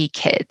for picky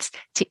kids,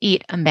 to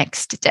eat a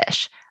mixed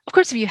dish. Of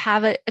course, if you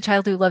have a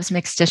child who loves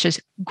mixed dishes,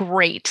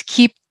 great.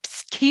 Keep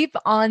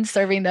on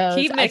serving those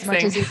as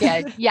much as you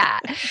can. Yeah.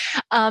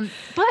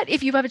 But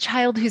if you have a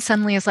child who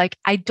suddenly is like,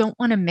 I don't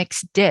want a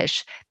mixed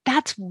dish,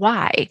 that's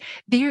why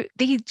they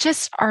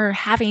just are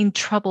having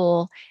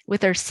trouble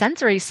with their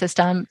sensory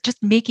system,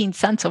 just making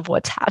sense of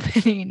what's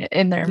happening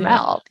in their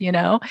mouth,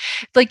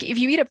 Like if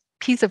you eat a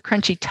piece of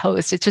crunchy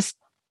toast, it's just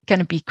going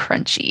to be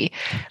crunchy.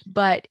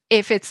 But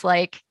if it's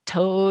like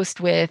toast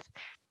with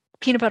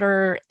peanut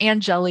butter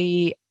and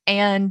jelly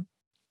and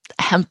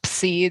hemp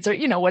seeds or,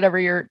 whatever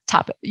your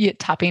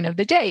topping of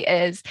the day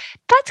is,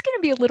 that's going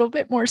to be a little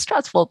bit more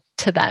stressful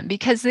to them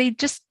because they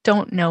just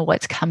don't know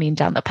what's coming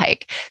down the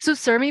pike. So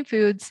serving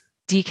foods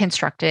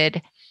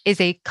deconstructed is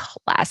a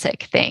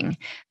classic thing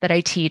that I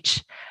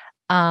teach.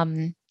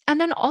 And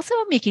then also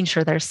making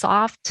sure they're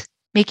soft,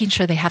 making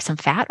sure they have some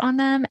fat on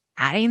them,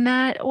 adding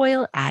that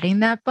oil, adding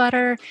that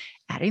butter,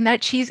 adding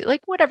that cheese,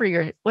 like whatever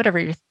your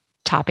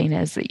topping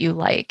is that you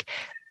like.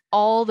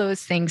 All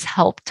those things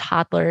help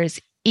toddlers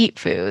eat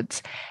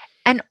foods.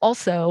 And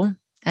also,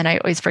 and I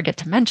always forget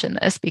to mention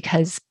this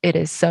because it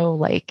is so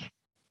like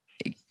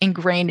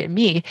ingrained in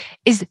me,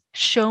 is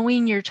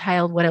showing your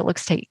child what it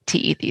looks like to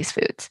eat these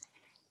foods.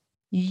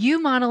 You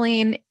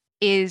modeling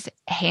is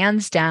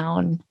hands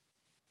down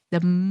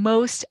the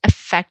most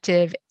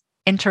effective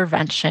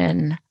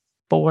intervention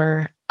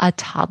for a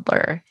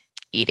toddler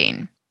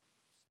eating.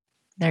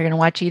 They're going to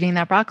watch you eating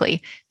that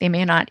broccoli. They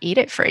may not eat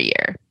it for a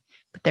year,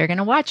 but they're going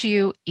to watch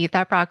you eat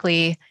that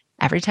broccoli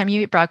every time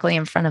you eat broccoli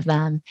in front of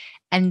them.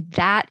 And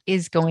that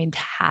is going to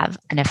have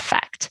an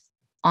effect.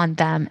 on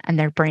them and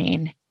their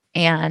brain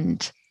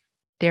and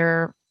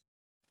their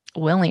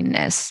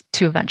willingness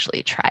to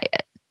eventually try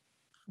it.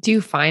 Do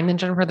you find then,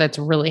 Jennifer, that's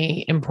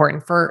really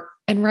important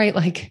and right,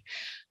 like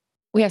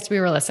we have to be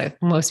realistic.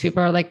 Most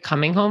people are like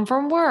coming home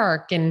from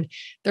work and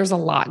there's a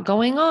lot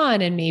going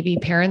on and maybe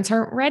parents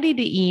aren't ready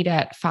to eat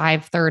at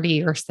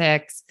 5:30 or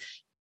 6.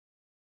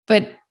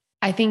 But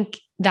I think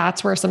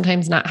that's where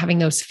sometimes not having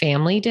those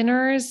family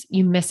dinners,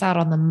 you miss out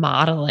on the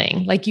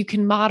modeling. Like you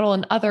can model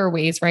in other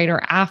ways, right?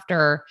 Or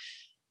after.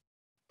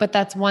 But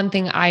that's one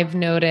thing I've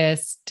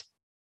noticed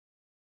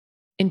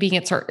in being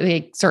at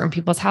certain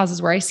people's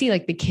houses where I see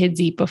like the kids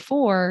eat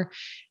before,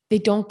 they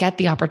don't get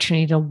the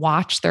opportunity to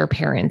watch their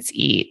parents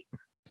eat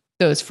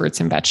those fruits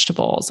and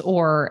vegetables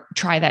or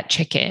try that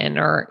chicken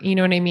or, you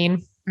know what I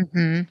mean?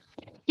 Mm-hmm.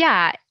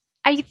 Yeah.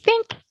 I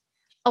think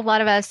a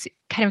lot of us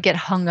kind of get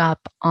hung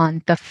up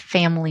on the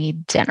family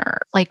dinner.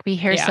 Like we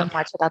hear so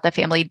much about the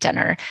family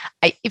dinner.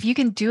 If you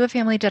can do a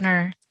family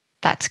dinner,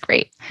 that's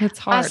great. It's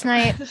hard. Last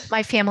night,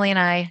 my family and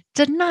I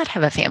did not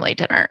have a family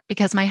dinner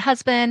because my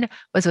husband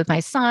was with my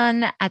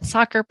son at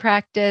soccer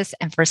practice.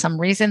 And for some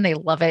reason, they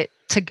love it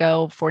to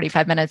go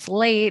 45 minutes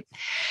late.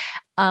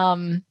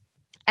 And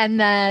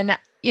then,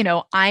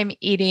 I'm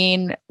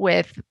eating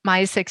with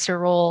my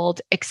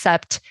 6-year-old,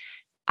 except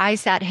I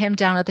sat him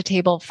down at the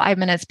table 5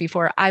 minutes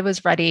before I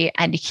was ready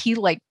and he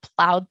like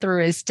plowed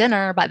through his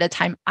dinner by the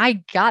time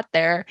I got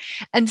there.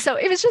 And so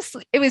it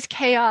was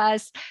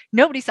chaos.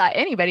 Nobody saw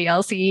anybody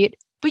else eat,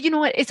 but you know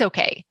what? It's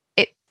okay.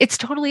 It's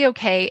totally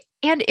okay.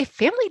 And if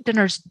family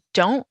dinners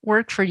don't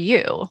work for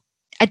you,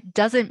 it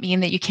doesn't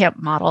mean that you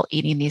can't model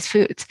eating these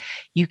foods.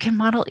 You can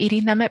model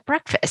eating them at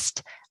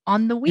breakfast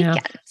on the weekends.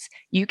 Yeah.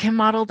 You can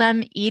model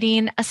them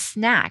eating a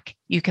snack.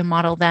 You can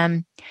model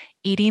them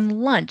eating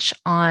lunch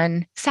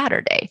on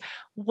Saturday.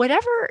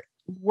 Whatever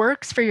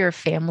works for your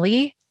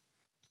family,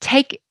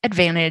 take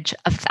advantage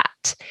of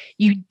that.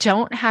 You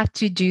don't have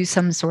to do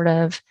some sort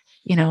of,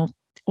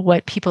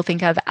 what people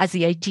think of as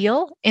the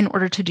ideal in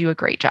order to do a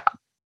great job.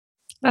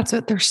 That's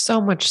what there's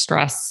so much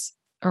stress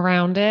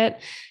around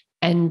it.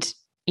 And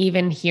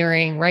even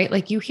hearing, right?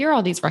 Like you hear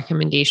all these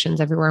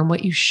recommendations everywhere and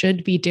what you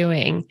should be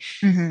doing.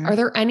 Mm-hmm. Are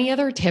there any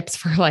other tips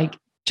for like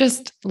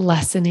just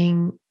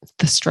lessening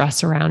the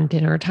stress around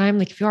dinner time?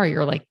 Like if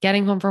you're like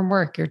getting home from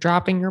work, you're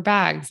dropping your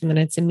bags and then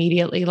it's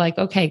immediately like,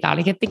 okay, got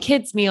to get the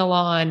kids' meal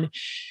on.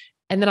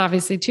 And then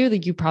obviously too,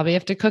 like you probably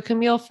have to cook a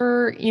meal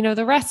for,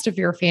 the rest of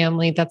your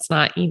family that's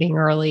not eating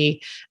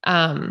early.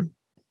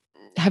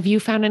 Have you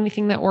found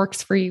anything that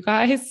works for you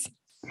guys?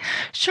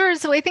 Sure.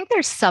 So I think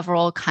there's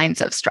several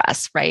kinds of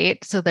stress,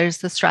 right? So there's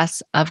the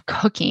stress of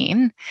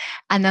cooking,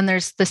 and then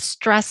there's the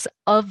stress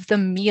of the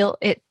meal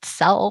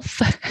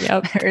itself.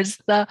 Yep. There's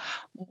the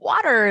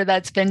water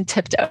that's been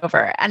tipped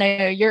over. And I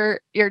know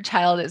your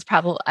child is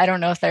probably, I don't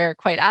know if they're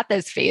quite at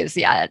this phase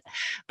yet,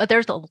 but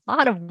there's a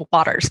lot of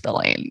water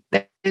spilling.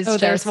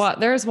 There's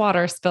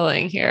water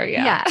spilling here.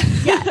 Yeah.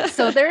 Yeah.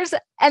 So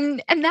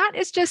and that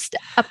is just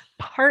a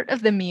part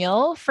of the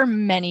meal for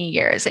many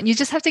years. And you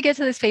just have to get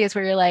to this phase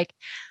where you're like,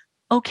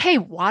 okay,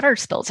 water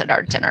spills at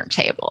our dinner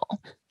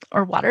table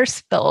or water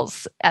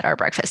spills at our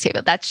breakfast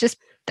table. That's just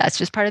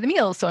part of the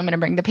meal. So I'm going to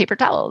bring the paper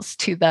towels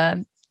to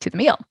the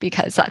meal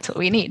because that's what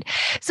we need.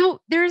 So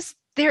there is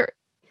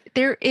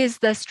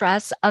the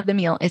stress of the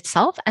meal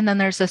itself. And then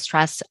there's the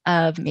stress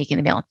of making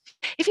the meal.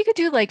 If you could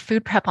do like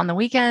food prep on the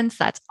weekends,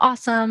 that's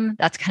awesome.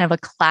 That's kind of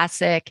a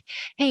classic,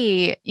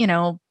 hey,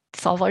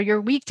 solve all your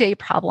weekday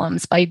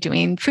problems by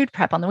doing food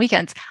prep on the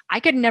weekends. I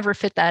could never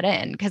fit that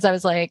in because I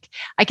was like,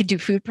 I could do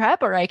food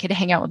prep or I could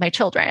hang out with my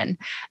children.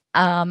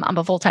 I'm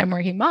a full-time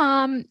working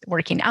mom,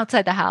 working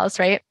outside the house,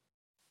 right?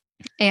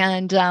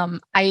 And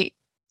I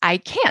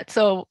can't.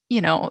 So,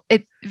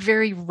 it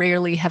very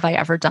rarely have I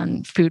ever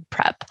done food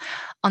prep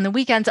on the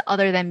weekends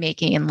other than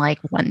making like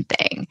one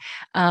thing.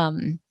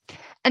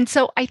 And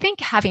so I think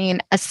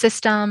having a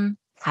system,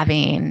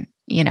 having,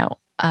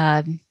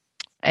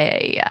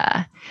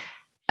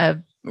 a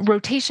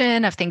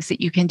rotation of things that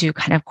you can do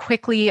kind of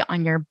quickly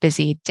on your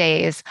busy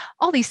days,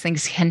 all these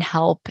things can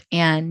help.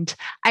 And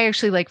I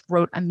actually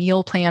wrote a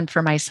meal plan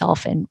for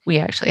myself, and we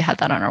actually had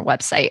that on our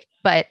website.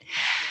 But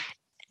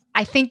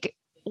I think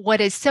what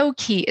is so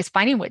key is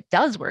finding what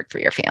does work for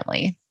your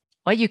family,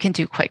 what you can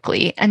do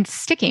quickly, and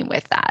sticking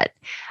with that.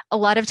 A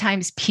lot of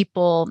times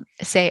people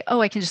say, oh,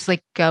 I can just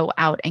go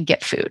out and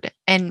get food.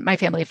 And my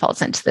family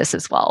falls into this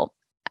as well.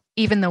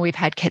 Even though we've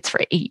had kids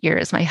for 8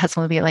 years, my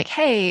husband will be like,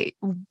 hey,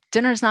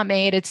 dinner's not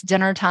made. It's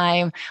dinner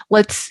time.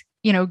 Let's,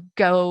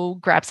 go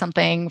grab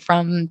something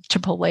from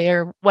Chipotle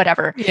or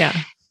whatever. Yeah.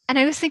 And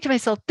I was thinking to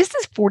myself, this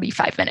is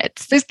 45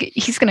 minutes.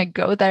 He's going to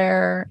go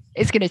there.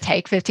 It's going to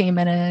take 15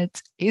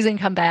 minutes. He's going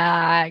to come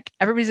back.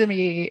 Everybody's going to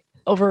be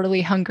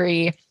overly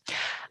hungry.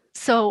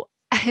 So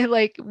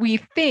we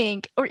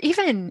think, or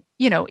even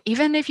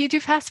if you do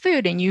fast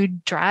food and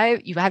you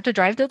have to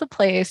drive to the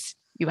place,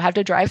 you have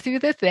to drive through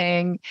the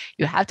thing,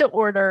 you have to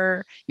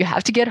order, you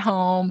have to get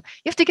home,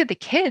 you have to get the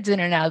kids in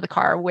and out of the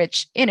car,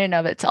 which in and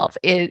of itself,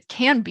 it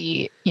can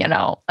be,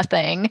 a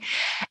thing.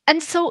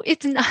 And so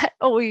it's not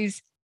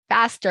always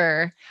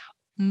faster,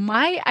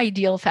 my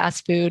ideal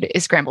fast food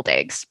is scrambled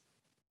eggs.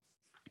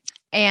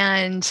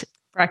 And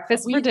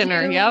breakfast for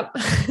dinner. Yep.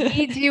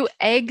 We do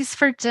eggs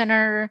for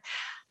dinner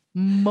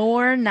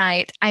more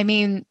night. I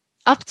mean,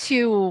 up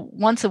to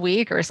once a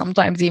week or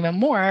sometimes even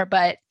more,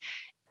 but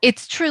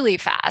it's truly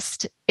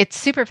fast. It's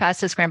super fast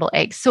to scramble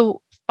eggs.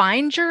 So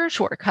find your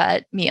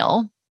shortcut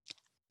meal,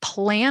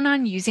 plan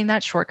on using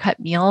that shortcut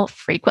meal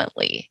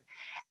frequently,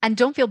 and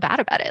don't feel bad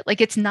about it.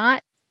 Like, it's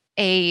not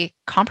a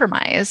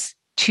compromise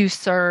to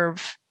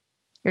serve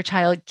your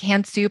child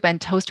canned soup and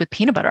toast with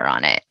peanut butter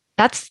on it.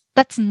 That's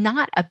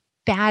not a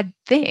bad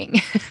thing,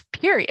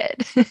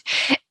 period.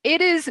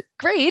 It is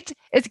great.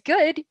 It's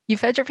good. You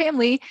fed your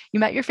family, you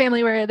met your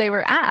family where they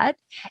were at,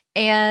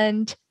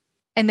 and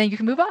then you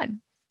can move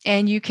on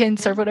and you can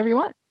serve whatever you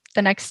want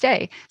the next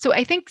day. So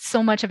I think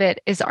so much of it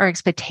is our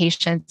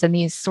expectations and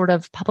these sort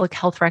of public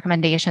health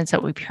recommendations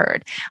that we've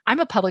heard. I'm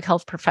a public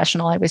health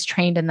professional. I was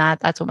trained in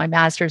that. That's what my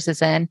master's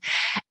is in.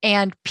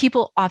 And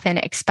people often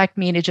expect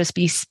me to just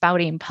be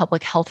spouting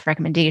public health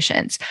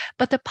recommendations.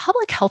 But the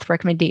public health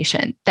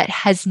recommendation that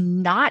has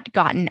not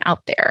gotten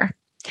out there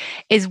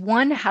is,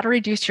 one, how to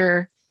reduce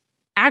your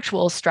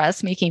actual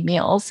stress making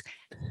meals.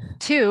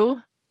 Two,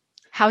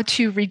 how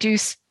to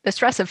reduce the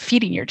stress of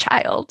feeding your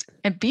child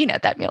and being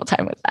at that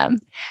mealtime with them.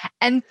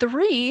 And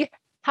three,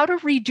 how to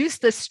reduce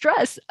the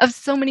stress of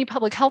so many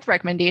public health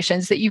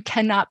recommendations that you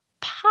cannot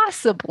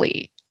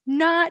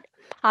not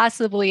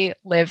possibly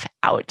live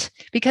out,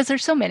 because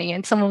there's so many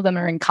and some of them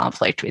are in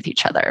conflict with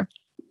each other.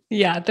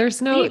 Yeah,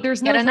 there's no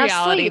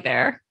reality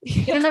there.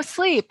 Get enough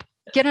sleep,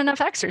 get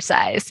enough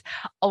exercise,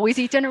 always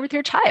eat dinner with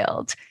your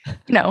child,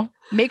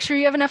 make sure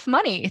you have enough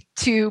money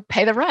to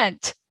pay the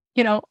rent.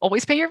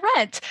 Always pay your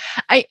rent.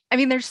 I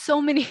mean, there's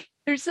so many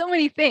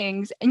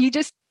things, and you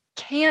just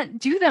can't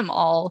do them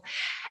all.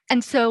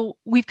 And so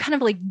we've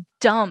kind of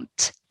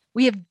dumped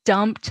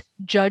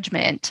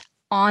judgment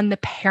on the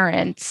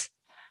parents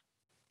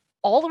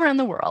all around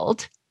the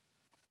world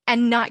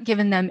and not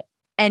given them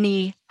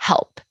any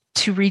help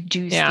to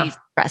reduce these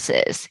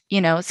stresses,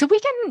 so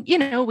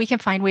we can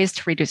find ways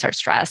to reduce our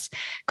stress,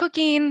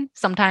 cooking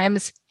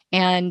sometimes.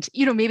 And,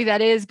 maybe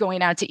that is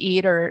going out to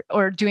eat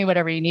or doing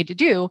whatever you need to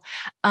do.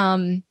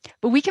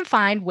 But we can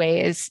find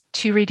ways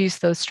to reduce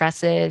those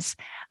stresses,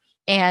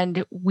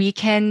 and we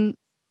can,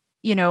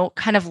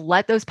 kind of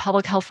let those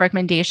public health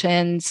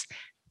recommendations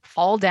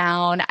fall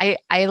down.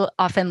 I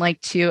often like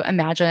to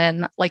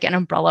imagine like an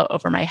umbrella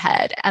over my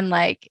head, and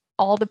like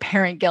all the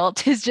parent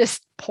guilt is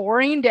just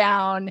pouring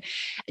down,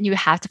 and you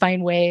have to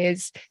find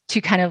ways to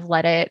kind of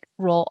let it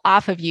roll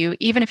off of you,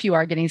 even if you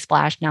are getting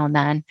splashed now and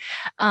then.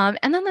 And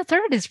then the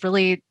third is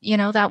really,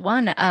 that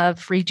one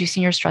of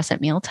reducing your stress at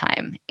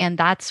mealtime. And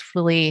that's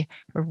really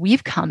where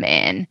we've come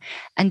in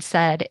and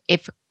said,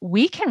 if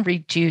we can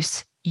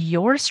reduce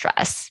your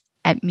stress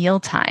at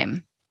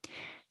mealtime,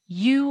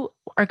 you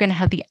are going to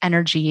have the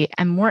energy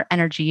and more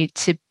energy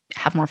to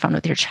have more fun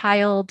with your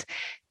child,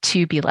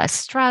 to be less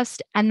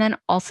stressed, and then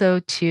also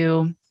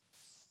to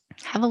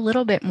have a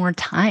little bit more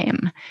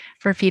time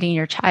for feeding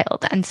your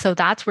child. And so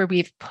that's where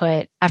we've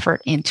put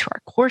effort into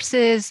our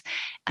courses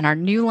and our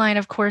new line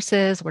of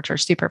courses, which are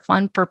super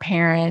fun for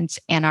parents,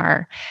 and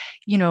our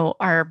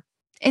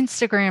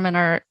Instagram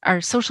and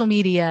our social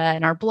media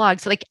and our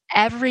blogs. Like,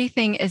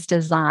 everything is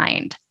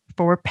designed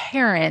for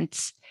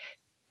parents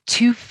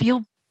to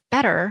feel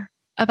better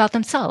about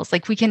themselves.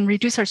 Like, we can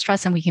reduce our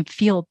stress and we can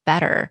feel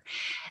better.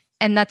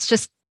 And that's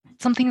just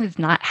something that's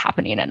not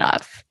happening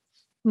enough.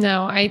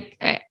 No,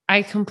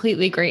 I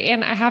completely agree.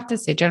 And I have to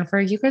say, Jennifer,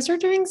 you guys are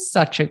doing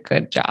such a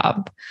good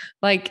job.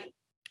 Like,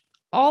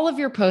 all of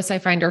your posts I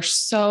find are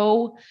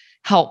so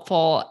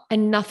helpful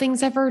and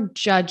nothing's ever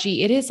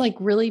judgy. It is like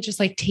really just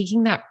like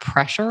taking that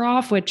pressure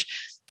off, which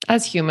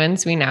as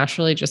humans, we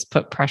naturally just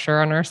put pressure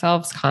on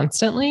ourselves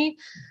constantly.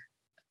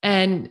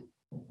 And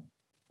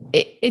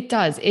it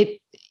does. It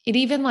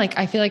even like,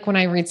 I feel like when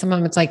I read some of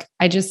them, it's like,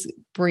 I just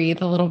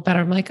breathe a little better.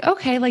 I'm like,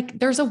 okay, like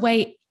there's a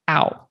way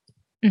out.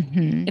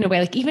 Mm-hmm. In a way,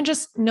 like even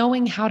just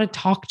knowing how to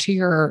talk to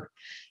your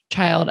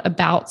child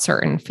about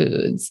certain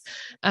foods.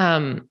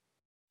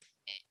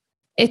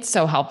 It's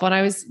so helpful. And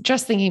I was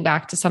just thinking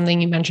back to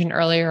something you mentioned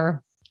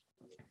earlier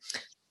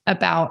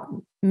about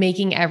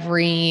making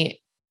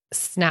every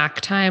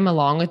snack time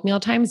along with meal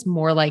times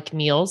more like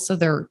meals. So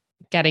they're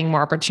getting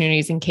more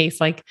opportunities in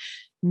case like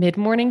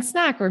mid-morning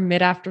snack or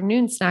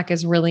mid-afternoon snack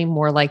is really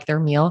more like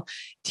their meal.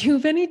 Do you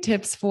have any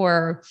tips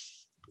for,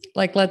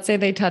 like, let's say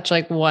they touch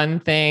like one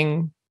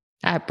thing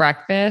at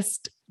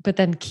breakfast, but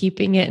then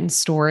keeping it and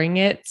storing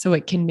it so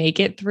it can make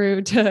it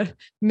through to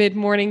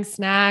mid-morning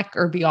snack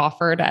or be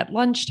offered at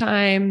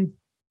lunchtime?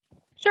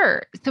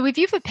 Sure. So if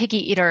you have a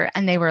picky eater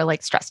and they were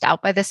like stressed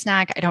out by the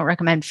snack, I don't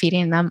recommend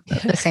feeding them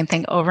the same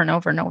thing over and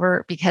over and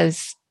over,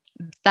 because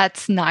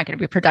that's not going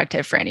to be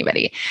productive for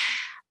anybody.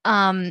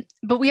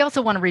 But we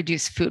also want to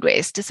reduce food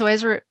waste. So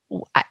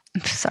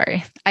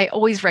I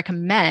always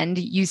recommend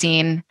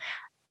using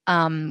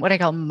what I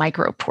call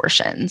micro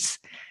portions.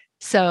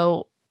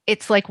 So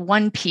it's like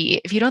one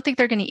pea. If you don't think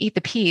they're going to eat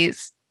the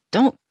peas,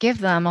 don't give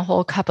them a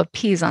whole cup of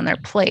peas on their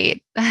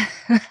plate.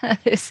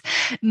 It's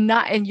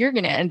not, and you're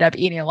going to end up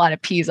eating a lot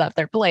of peas off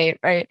their plate,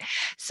 right?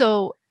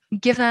 So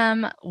give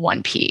them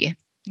one pea,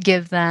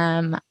 give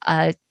them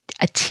a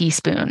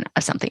teaspoon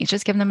of something,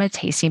 just give them a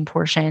tasting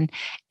portion.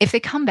 If they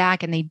come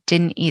back and they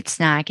didn't eat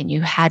snack and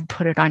you had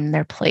put it on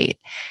their plate,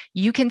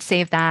 you can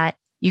save that.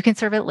 You can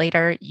serve it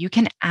later. You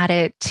can add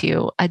it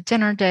to a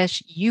dinner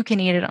dish. You can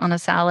eat it on a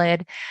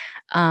salad.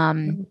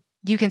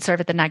 You can serve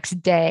it the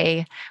next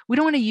day. We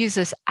don't want to use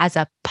this as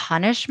a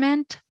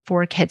punishment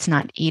for kids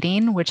not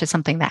eating, which is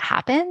something that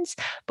happens,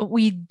 but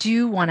we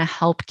do want to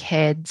help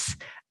kids.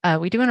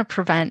 We do want to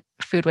prevent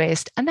food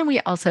waste. And then we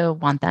also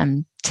want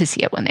them to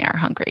see it when they are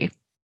hungry.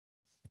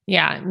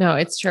 Yeah, no,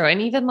 it's true.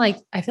 And even like,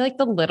 I feel like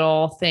the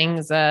little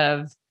things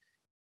of,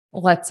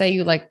 let's say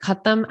you like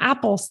cut them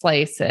apple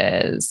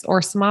slices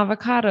or some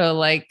avocado,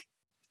 like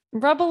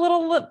rub a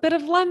little bit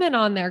of lemon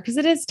on there. Cause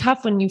it is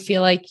tough when you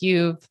feel like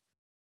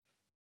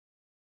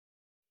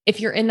if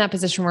you're in that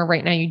position where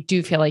right now you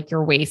do feel like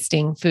you're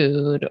wasting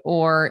food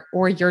or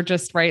you're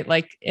just right,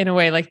 like in a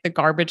way, like the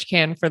garbage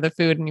can for the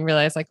food. And you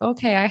realize like,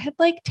 okay, I had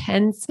like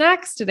 10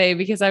 snacks today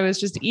because I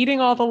was just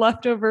eating all the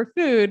leftover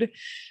food.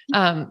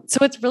 So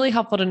it's really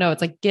helpful to know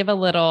it's like, give a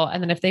little,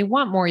 and then if they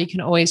want more, you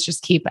can always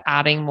just keep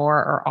adding more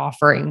or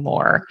offering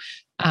more.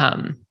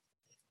 Do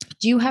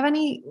you have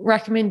any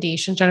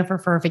recommendations, Jennifer,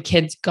 for if a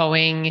kid's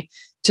going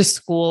to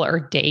school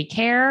or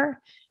daycare,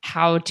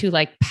 how to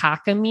like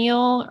pack a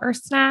meal or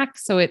snack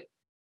so it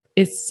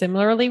is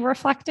similarly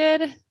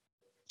reflected?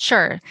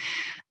 Sure.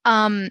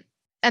 And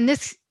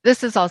this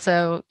is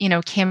also,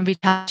 can be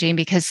challenging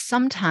because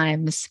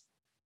sometimes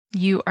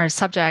you are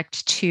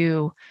subject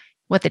to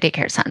what the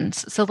daycare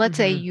sends. So let's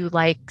say you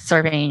like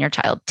serving your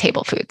child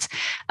table foods.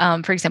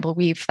 For example,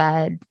 we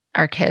fed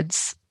our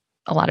kids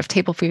a lot of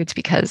table foods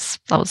because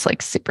that was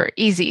like super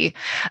easy.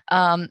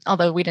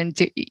 Although we didn't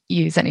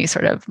use any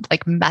sort of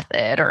like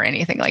method or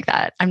anything like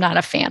that. I'm not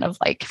a fan of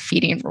like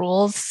feeding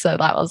rules. So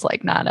that was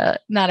like not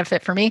a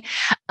fit for me.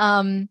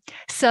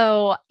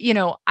 So,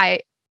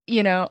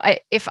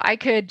 if I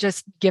could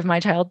just give my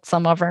child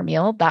some of our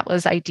meal, that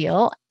was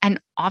ideal.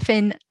 And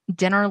often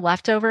dinner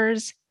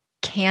leftovers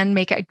can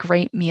make a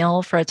great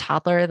meal for a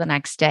toddler the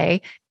next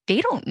day.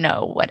 They don't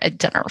know what a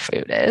dinner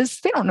food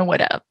is. They don't know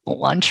what a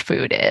lunch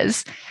food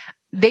is.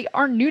 They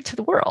are new to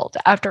the world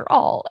after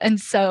all. And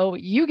so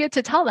you get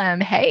to tell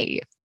them,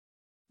 hey,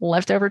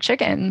 leftover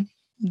chicken,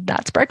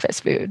 that's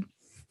breakfast food.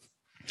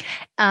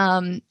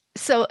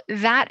 So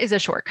that is a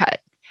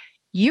shortcut.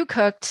 You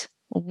cooked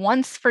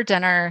once for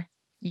dinner.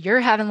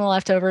 You're having the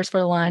leftovers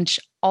for lunch.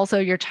 Also,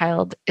 your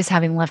child is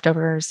having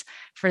leftovers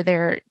for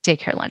their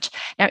daycare lunch.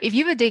 Now, if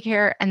you have a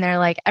daycare and they're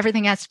like,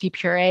 everything has to be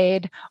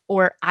pureed,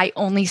 or I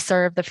only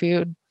serve the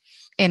food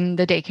in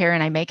the daycare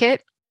and I make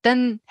it,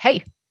 then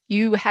hey,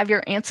 you have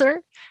your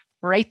answer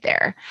right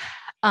there.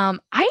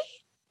 I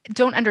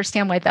don't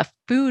understand why the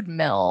food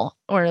mill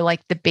or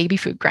like the baby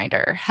food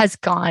grinder has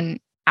gone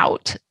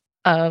out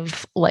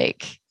of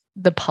like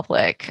the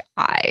public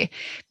eye.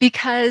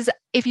 Because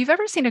if you've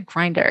ever seen a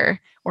grinder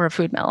or a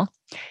food mill,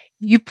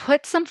 you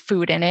put some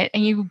food in it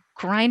and you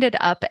grind it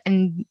up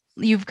and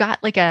you've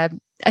got like a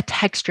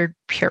textured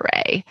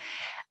puree.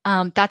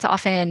 That's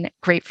often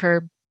great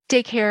for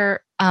daycare.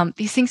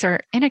 These things are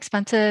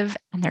inexpensive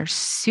and they're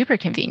super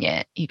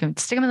convenient. You can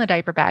stick them in the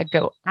diaper bag,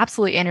 go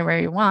absolutely anywhere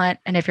you want.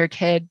 And if your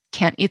kid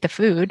can't eat the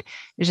food,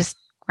 you just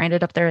grind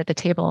it up there at the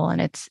table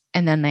and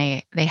then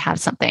they have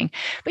something.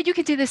 But you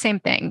can do the same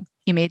thing.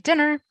 You made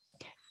dinner,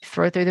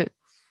 throw it through the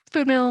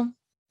food mill.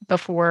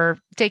 Before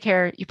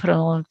daycare, you put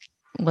a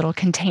little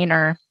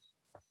container.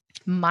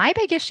 My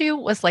big issue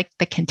was like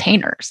the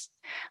containers.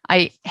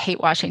 I hate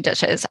washing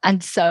dishes.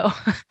 And so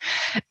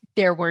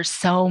there were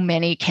so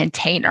many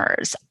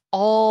containers,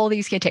 all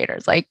these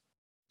containers, like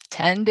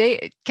 10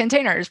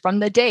 containers from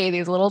the day,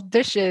 these little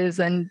dishes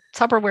and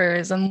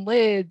Tupperwares and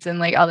lids and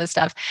like all this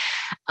stuff.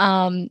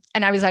 And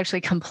I was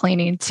actually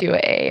complaining to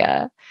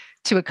a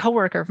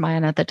coworker of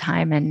mine at the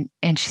time.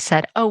 And she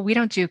said, oh, we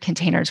don't do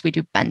containers. We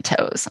do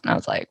bentos. And I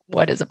was like,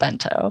 what is a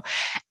bento?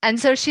 And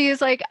so she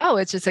is like, oh,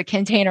 it's just a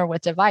container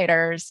with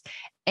dividers.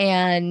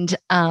 And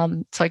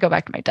so I go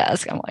back to my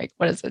desk. I'm like,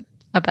 what is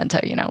a bento?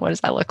 What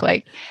does that look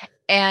like?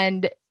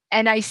 And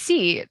I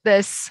see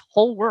this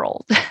whole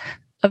world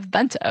of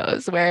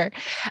bentos where,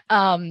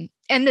 and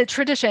the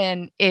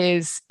tradition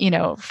is,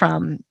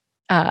 from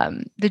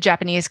the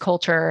Japanese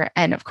culture.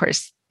 And of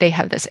course, they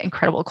have this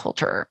incredible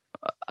culture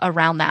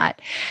around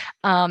that.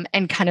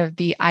 And kind of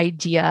the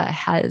idea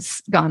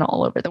has gone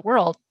all over the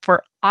world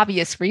for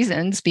obvious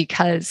reasons,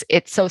 because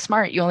it's so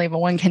smart. You only have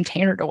one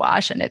container to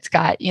wash and it's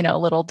got,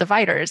 little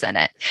dividers in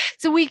it.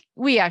 So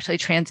we actually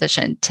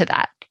transitioned to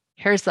that.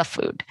 Here's the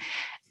food.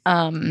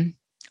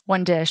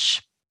 One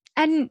dish.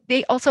 And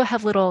they also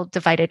have little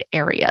divided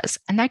areas,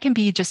 and that can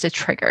be just a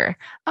trigger.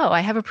 Oh, I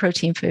have a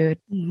protein food.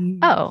 Mm-hmm.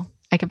 Oh,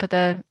 I can put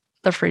the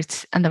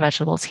fruits and the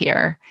vegetables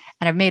here,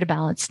 and I've made a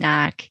balanced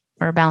snack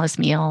or a balanced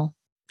meal,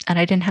 and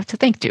I didn't have to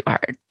think too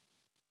hard.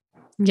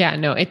 Yeah,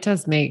 no, it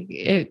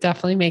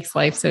definitely makes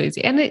life so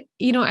easy. And it,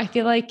 I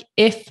feel like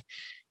if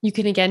you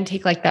can again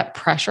take like that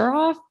pressure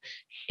off.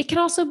 It can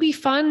also be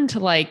fun to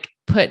like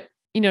put,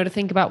 to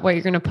think about what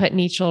you're going to put in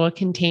each little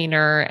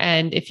container.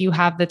 And if you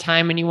have the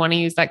time and you want to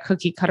use that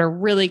cookie cutter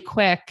really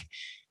quick,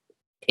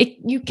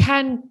 you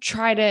can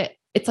try to,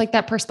 it's like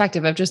that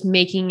perspective of just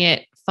making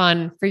it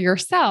fun for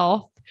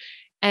yourself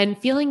and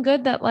feeling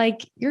good that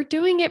like you're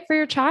doing it for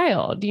your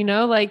child,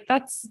 like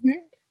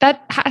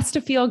that has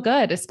to feel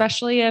good,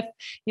 especially if,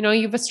 you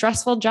have a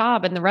stressful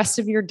job and the rest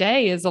of your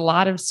day is a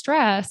lot of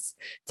stress.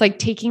 It's like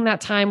taking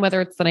that time,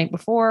 whether it's the night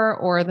before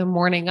or the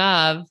morning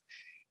of,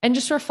 and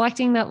just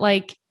reflecting that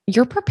like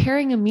you're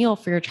preparing a meal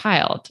for your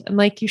child and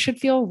like you should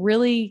feel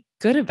really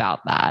good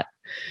about that.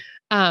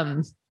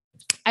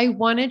 I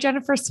wanted,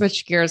 Jennifer,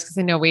 switch gears because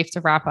I know we have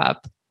to wrap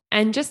up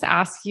and just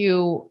ask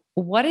you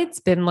what it's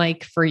been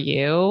like for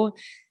you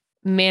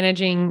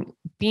managing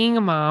being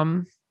a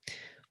mom,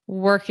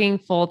 working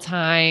full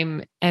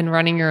time and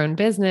running your own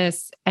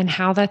business, and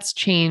how that's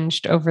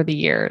changed over the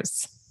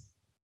years.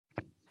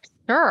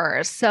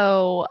 Sure.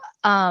 So,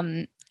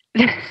 every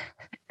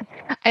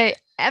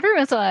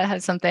once in a while I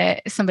have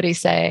somebody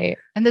say,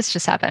 and this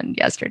just happened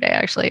yesterday,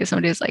 actually,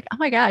 somebody was like, "Oh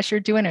my gosh, you're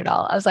doing it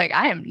all." I was like,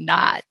 I'm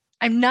not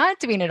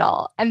doing it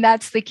all. And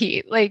that's the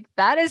key. Like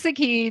that is the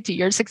key to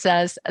your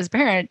success as a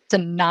parent, to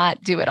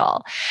not do it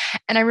all.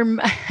 And I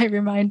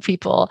remind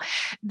people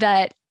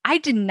that I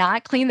did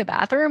not clean the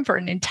bathroom for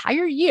an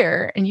entire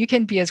year, and you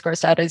can be as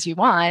grossed out as you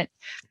want,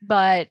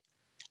 but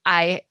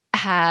I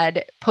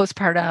had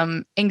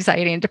postpartum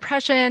anxiety and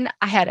depression.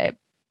 I had a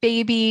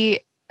baby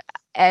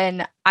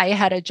and I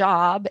had a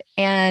job,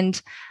 and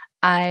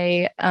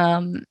I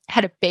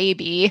had a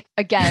baby.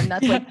 Again,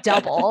 that's like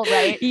double,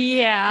 right?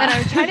 Yeah. And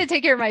I'm trying to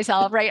take care of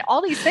myself, right?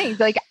 All these things.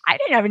 Like I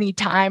didn't have any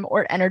time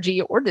or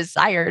energy or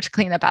desire to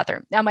clean the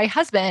bathroom. Now, my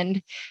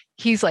husband,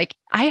 he's like,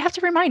 I have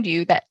to remind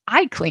you that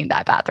I cleaned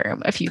that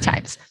bathroom a few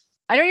times.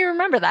 I don't even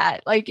remember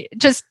that. Like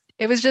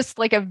it was just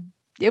like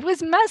it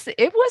was messy.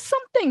 It was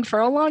something for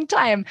a long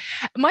time.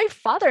 My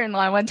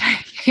father-in-law one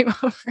time came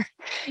over.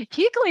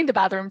 He cleaned the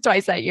bathroom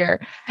twice that year.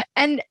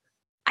 And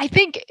I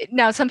think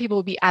now some people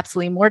would be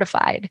absolutely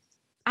mortified.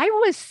 I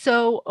was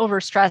so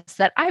overstressed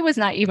that I was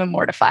not even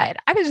mortified.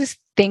 I was just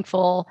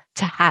thankful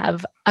to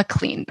have a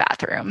clean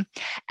bathroom.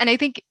 And I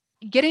think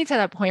getting to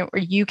that point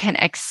where you can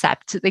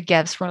accept the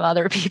gifts from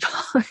other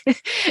people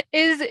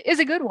is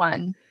a good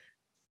one.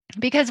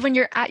 Because when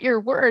you're at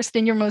your worst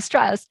and you're most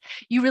stressed,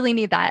 you really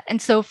need that.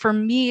 And so for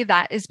me,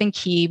 that has been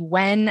key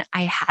when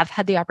I have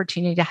had the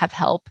opportunity to have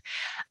help.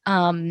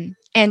 And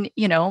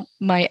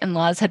my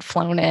in-laws had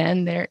flown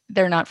in.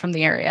 They're not from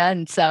the area,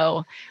 and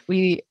so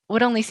we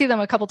would only see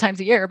them a couple times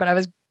a year. But I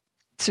was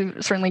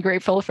certainly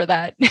grateful for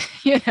that.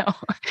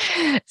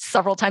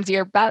 Several times a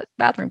year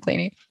bathroom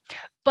cleaning.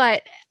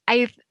 But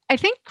I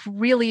think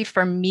really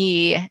for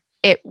me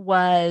it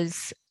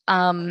was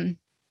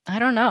I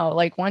don't know,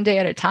 like one day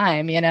at a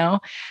time.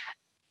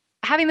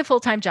 Having the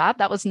full-time job,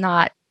 that was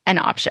not an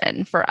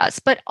option for us,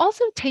 but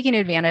also taking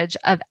advantage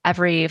of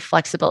every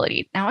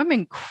flexibility. Now, I'm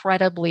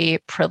incredibly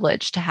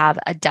privileged to have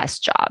a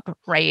desk job,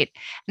 right?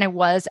 And I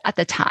was at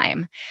the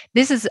time.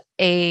 This is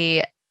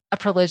a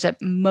privilege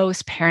that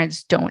most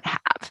parents don't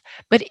have.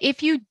 But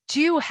if you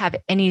do have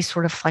any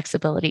sort of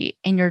flexibility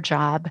in your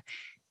job,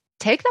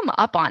 take them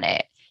up on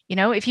it.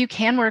 If you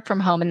can work from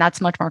home, and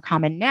that's much more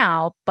common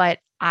now, but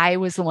I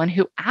was the one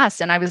who asked,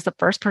 and I was the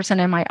first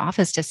person in my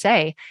office to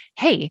say,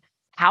 hey,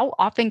 how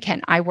often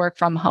can I work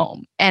from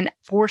home? And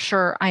for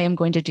sure, I am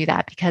going to do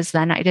that, because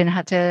then I didn't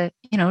have to,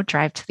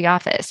 drive to the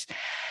office.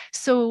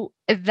 So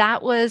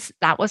that was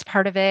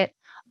part of it.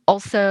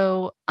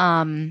 Also,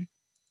 I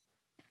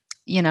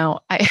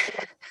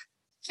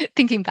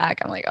thinking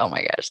back, I'm like, oh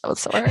my gosh, that was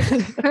so hard.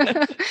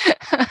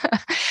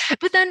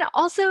 But then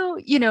also,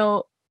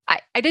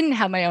 I didn't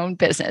have my own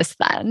business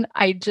then.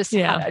 I just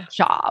had a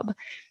job.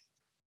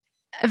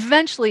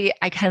 Eventually,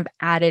 I kind of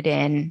added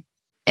in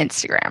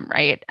Instagram,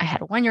 right? I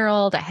had a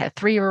 1-year-old, I had a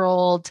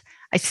 3-year-old.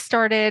 I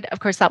started, of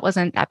course, that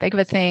wasn't that big of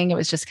a thing. It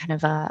was just kind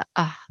of a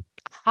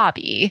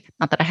hobby.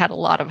 Not that I had a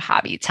lot of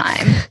hobby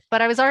time,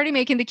 but I was already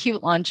making the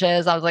cute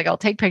lunches. I was like, I'll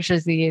take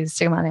pictures of these,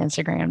 stick them on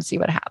Instagram, see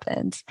what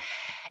happens.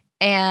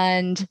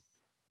 And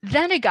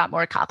then it got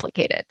more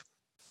complicated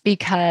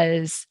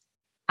because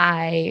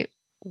I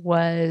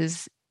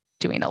was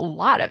doing a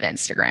lot of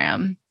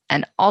Instagram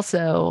and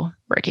also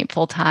working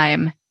full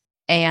time.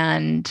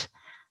 And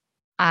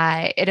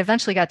it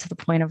eventually got to the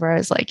point of where I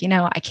was like,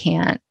 I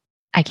can't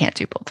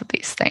do both of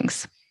these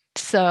things.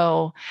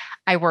 So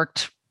I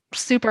worked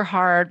super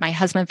hard. My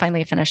husband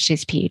finally finished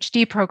his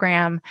PhD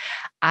program.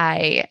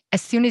 As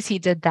soon as he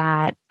did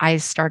that, I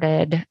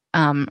started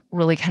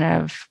really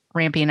kind of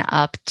ramping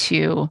up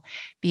to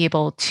be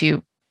able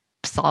to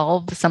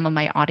solve some of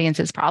my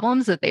audience's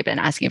problems that they've been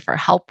asking for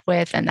help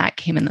with. And that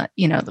came in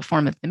the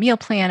form of the meal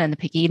plan and the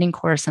picky eating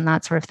course and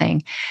that sort of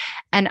thing.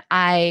 And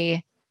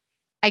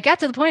I got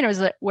to the point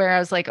where I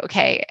was like,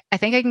 okay, I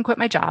think I can quit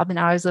my job. And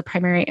now I was the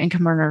primary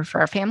income earner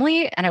for our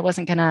family. And I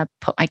wasn't going to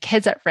put my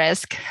kids at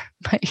risk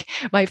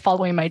by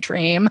following my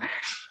dream.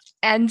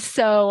 And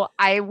so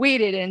I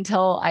waited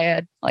until I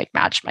had like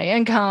matched my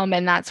income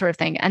and that sort of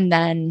thing. And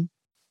then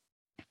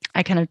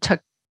I kind of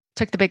took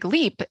the big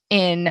leap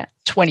in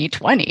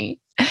 2020.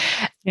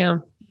 Yeah.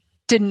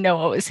 Didn't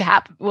know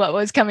what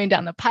was coming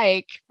down the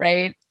pike.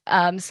 Right.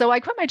 So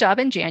I quit my job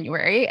in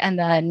January, and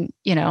then,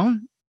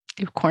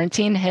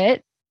 quarantine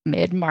hit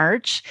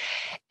mid-March,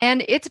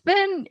 and it's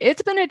been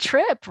a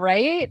trip,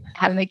 right?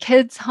 Having the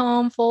kids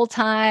home full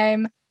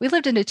time. We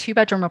lived in a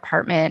 2-bedroom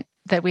apartment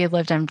that we had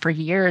lived in for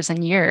years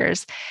and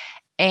years.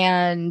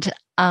 And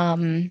all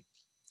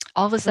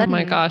of a sudden, oh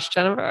my gosh,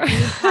 Jennifer,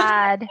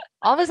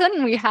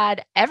 we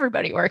had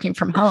everybody working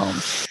from home.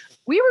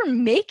 We were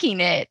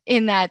making it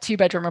in that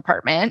 2-bedroom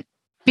apartment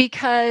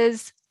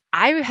because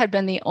I had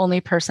been the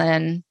only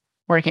person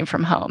working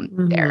from home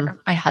there.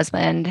 My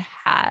husband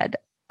had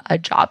a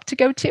job to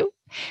go to,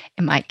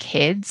 and my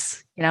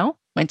kids,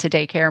 went to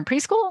daycare and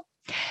preschool.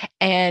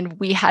 And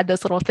we had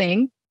this little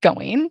thing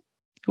going.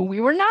 We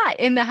were not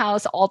in the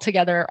house all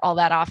together all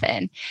that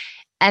often.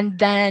 And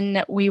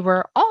then we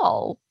were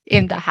all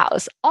in the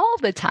house all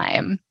the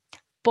time,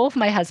 both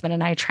my husband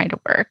and I trying to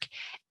work.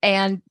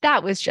 And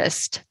that was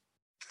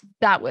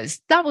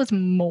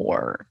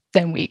more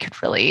than we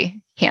could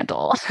really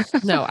handle.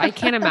 No, I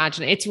can't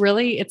imagine. It's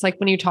like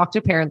when you talk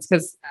to parents,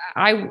 because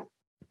I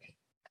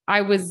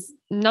was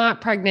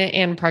not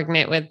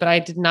pregnant with, but I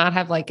did not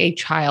have like a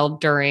child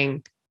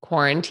during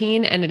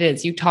quarantine. And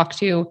you talk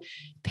to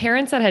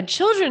parents that had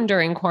children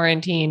during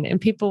quarantine and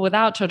people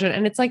without children.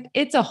 And it's like,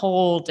 it's a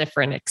whole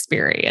different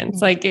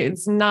experience. Like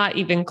it's not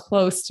even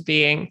close to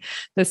being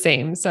the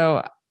same.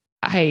 So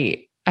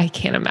I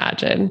can't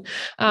imagine.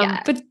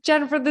 But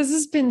Jennifer, this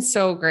has been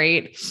so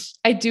great.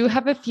 I do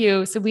have a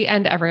few. So we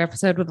end every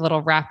episode with a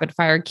little rapid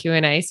fire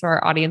Q&A so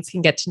our audience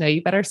can get to know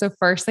you better. So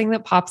first thing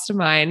that pops to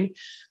mind,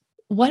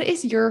 what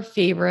is your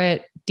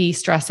favorite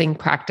de-stressing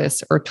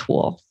practice or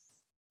tool?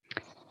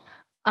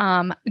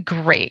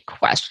 Great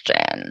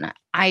question.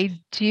 I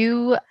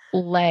do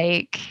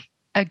like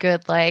a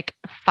good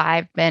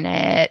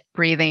 5-minute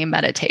breathing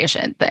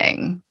meditation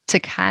thing to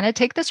kind of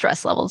take the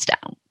stress levels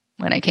down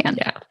when I can.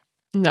 Yeah.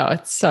 No,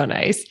 it's so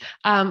nice.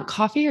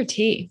 Coffee or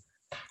tea?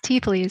 Tea,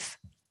 please.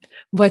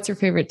 What's your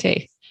favorite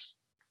tea?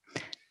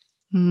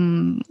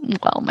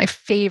 Well, my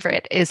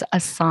favorite is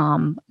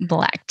Assam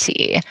black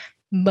tea,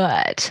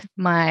 but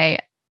my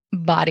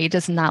body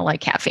does not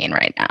like caffeine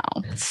right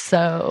now.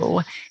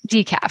 So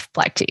decaf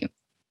black tea.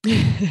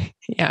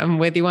 Yeah, I'm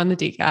with you on the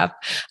decaf.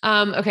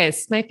 Okay,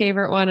 this is my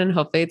favorite one, and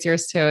hopefully it's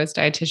yours too as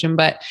dietitian,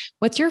 but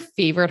what's your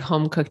favorite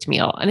home cooked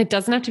meal? And it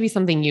doesn't have to be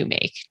something you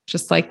make,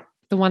 just like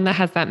the one that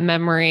has that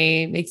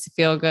memory, makes you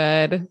feel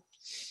good.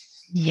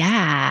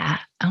 Yeah.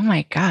 Oh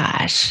my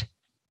gosh.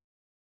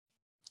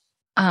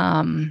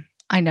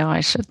 I know I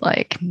should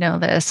know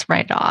this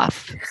right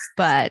off,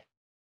 but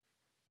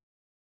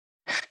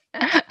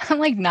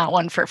I'm not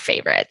one for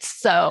favorites.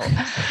 So,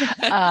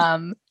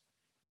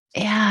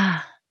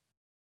 yeah.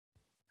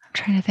 I'm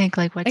trying to think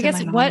what I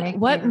guess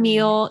what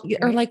meal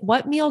or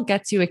what meal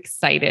gets you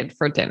excited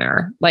for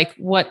dinner? Like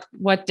what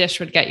dish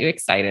would get you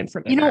excited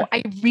for dinner?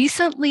 I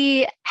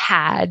recently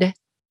had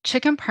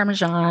chicken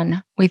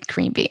parmesan with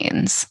green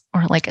beans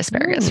or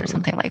asparagus or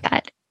something like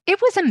that. It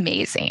was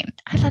amazing.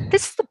 I thought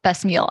this is the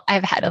best meal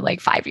I've had in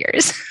 5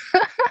 years.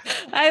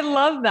 I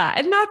love that.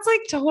 And that's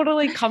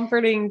totally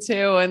comforting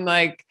too. And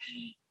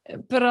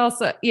but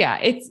also, yeah,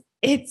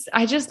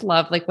 I just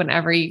love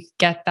whenever you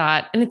get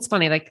that. And it's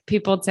funny,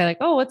 people would say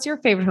oh, what's your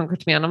favorite home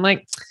cooked meal? And I'm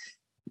like,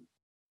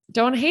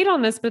 don't hate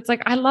on this, but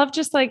it's I love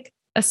just a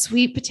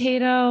sweet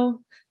potato,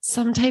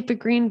 some type of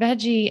green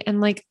veggie,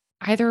 and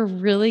either a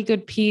really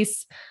good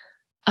piece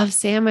of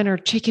salmon or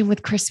chicken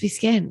with crispy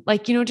skin,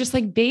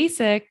 just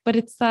basic, but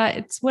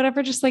it's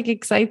whatever just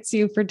excites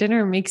you for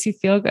dinner, makes you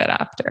feel good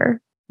after.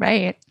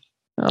 Right.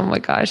 Oh my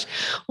gosh.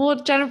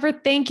 Well, Jennifer,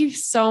 thank you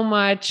so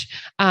much.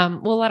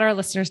 We'll let our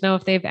listeners know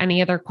if they have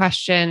any other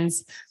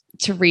questions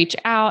to reach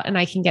out and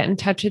I can get in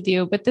touch with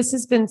you. But this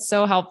has been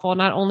so helpful,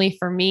 not only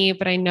for me,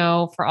 but I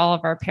know for all of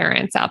our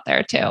parents out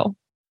there too.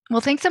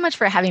 Well, thanks so much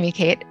for having me,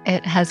 Kate.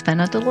 It has been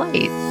a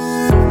delight.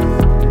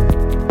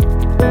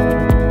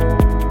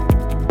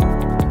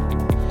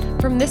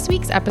 From this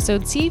week's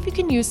episode, see if you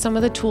can use some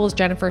of the tools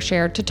Jennifer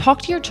shared to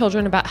talk to your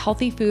children about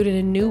healthy food in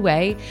a new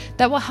way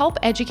that will help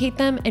educate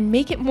them and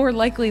make it more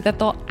likely that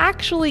they'll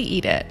actually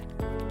eat it.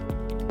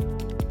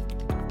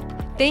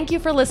 Thank you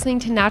for listening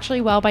to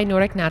Naturally Well by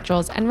Nordic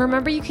Naturals, and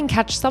remember you can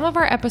catch some of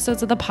our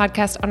episodes of the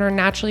podcast on our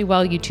Naturally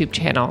Well YouTube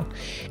channel.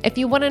 If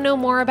you want to know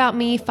more about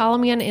me, follow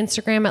me on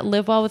Instagram at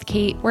Live Well with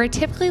Kate, where I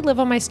typically live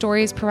on my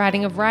stories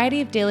providing a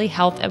variety of daily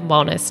health and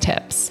wellness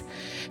tips.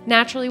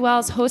 Naturally Well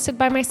is hosted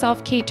by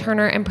myself, Kate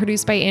Turner, and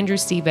produced by Andrew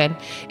Steven.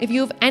 If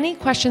you have any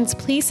questions,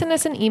 please send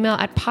us an email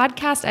at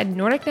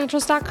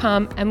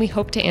podcast@nordicnaturals.com, and we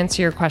hope to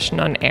answer your question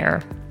on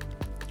air.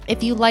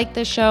 If you like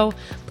this show,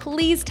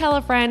 please tell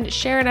a friend,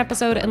 share an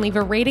episode, and leave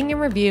a rating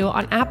and review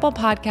on Apple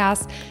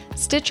Podcasts,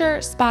 Stitcher,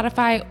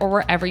 Spotify, or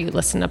wherever you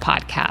listen to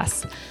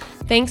podcasts.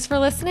 Thanks for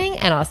listening,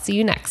 and I'll see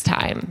you next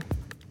time.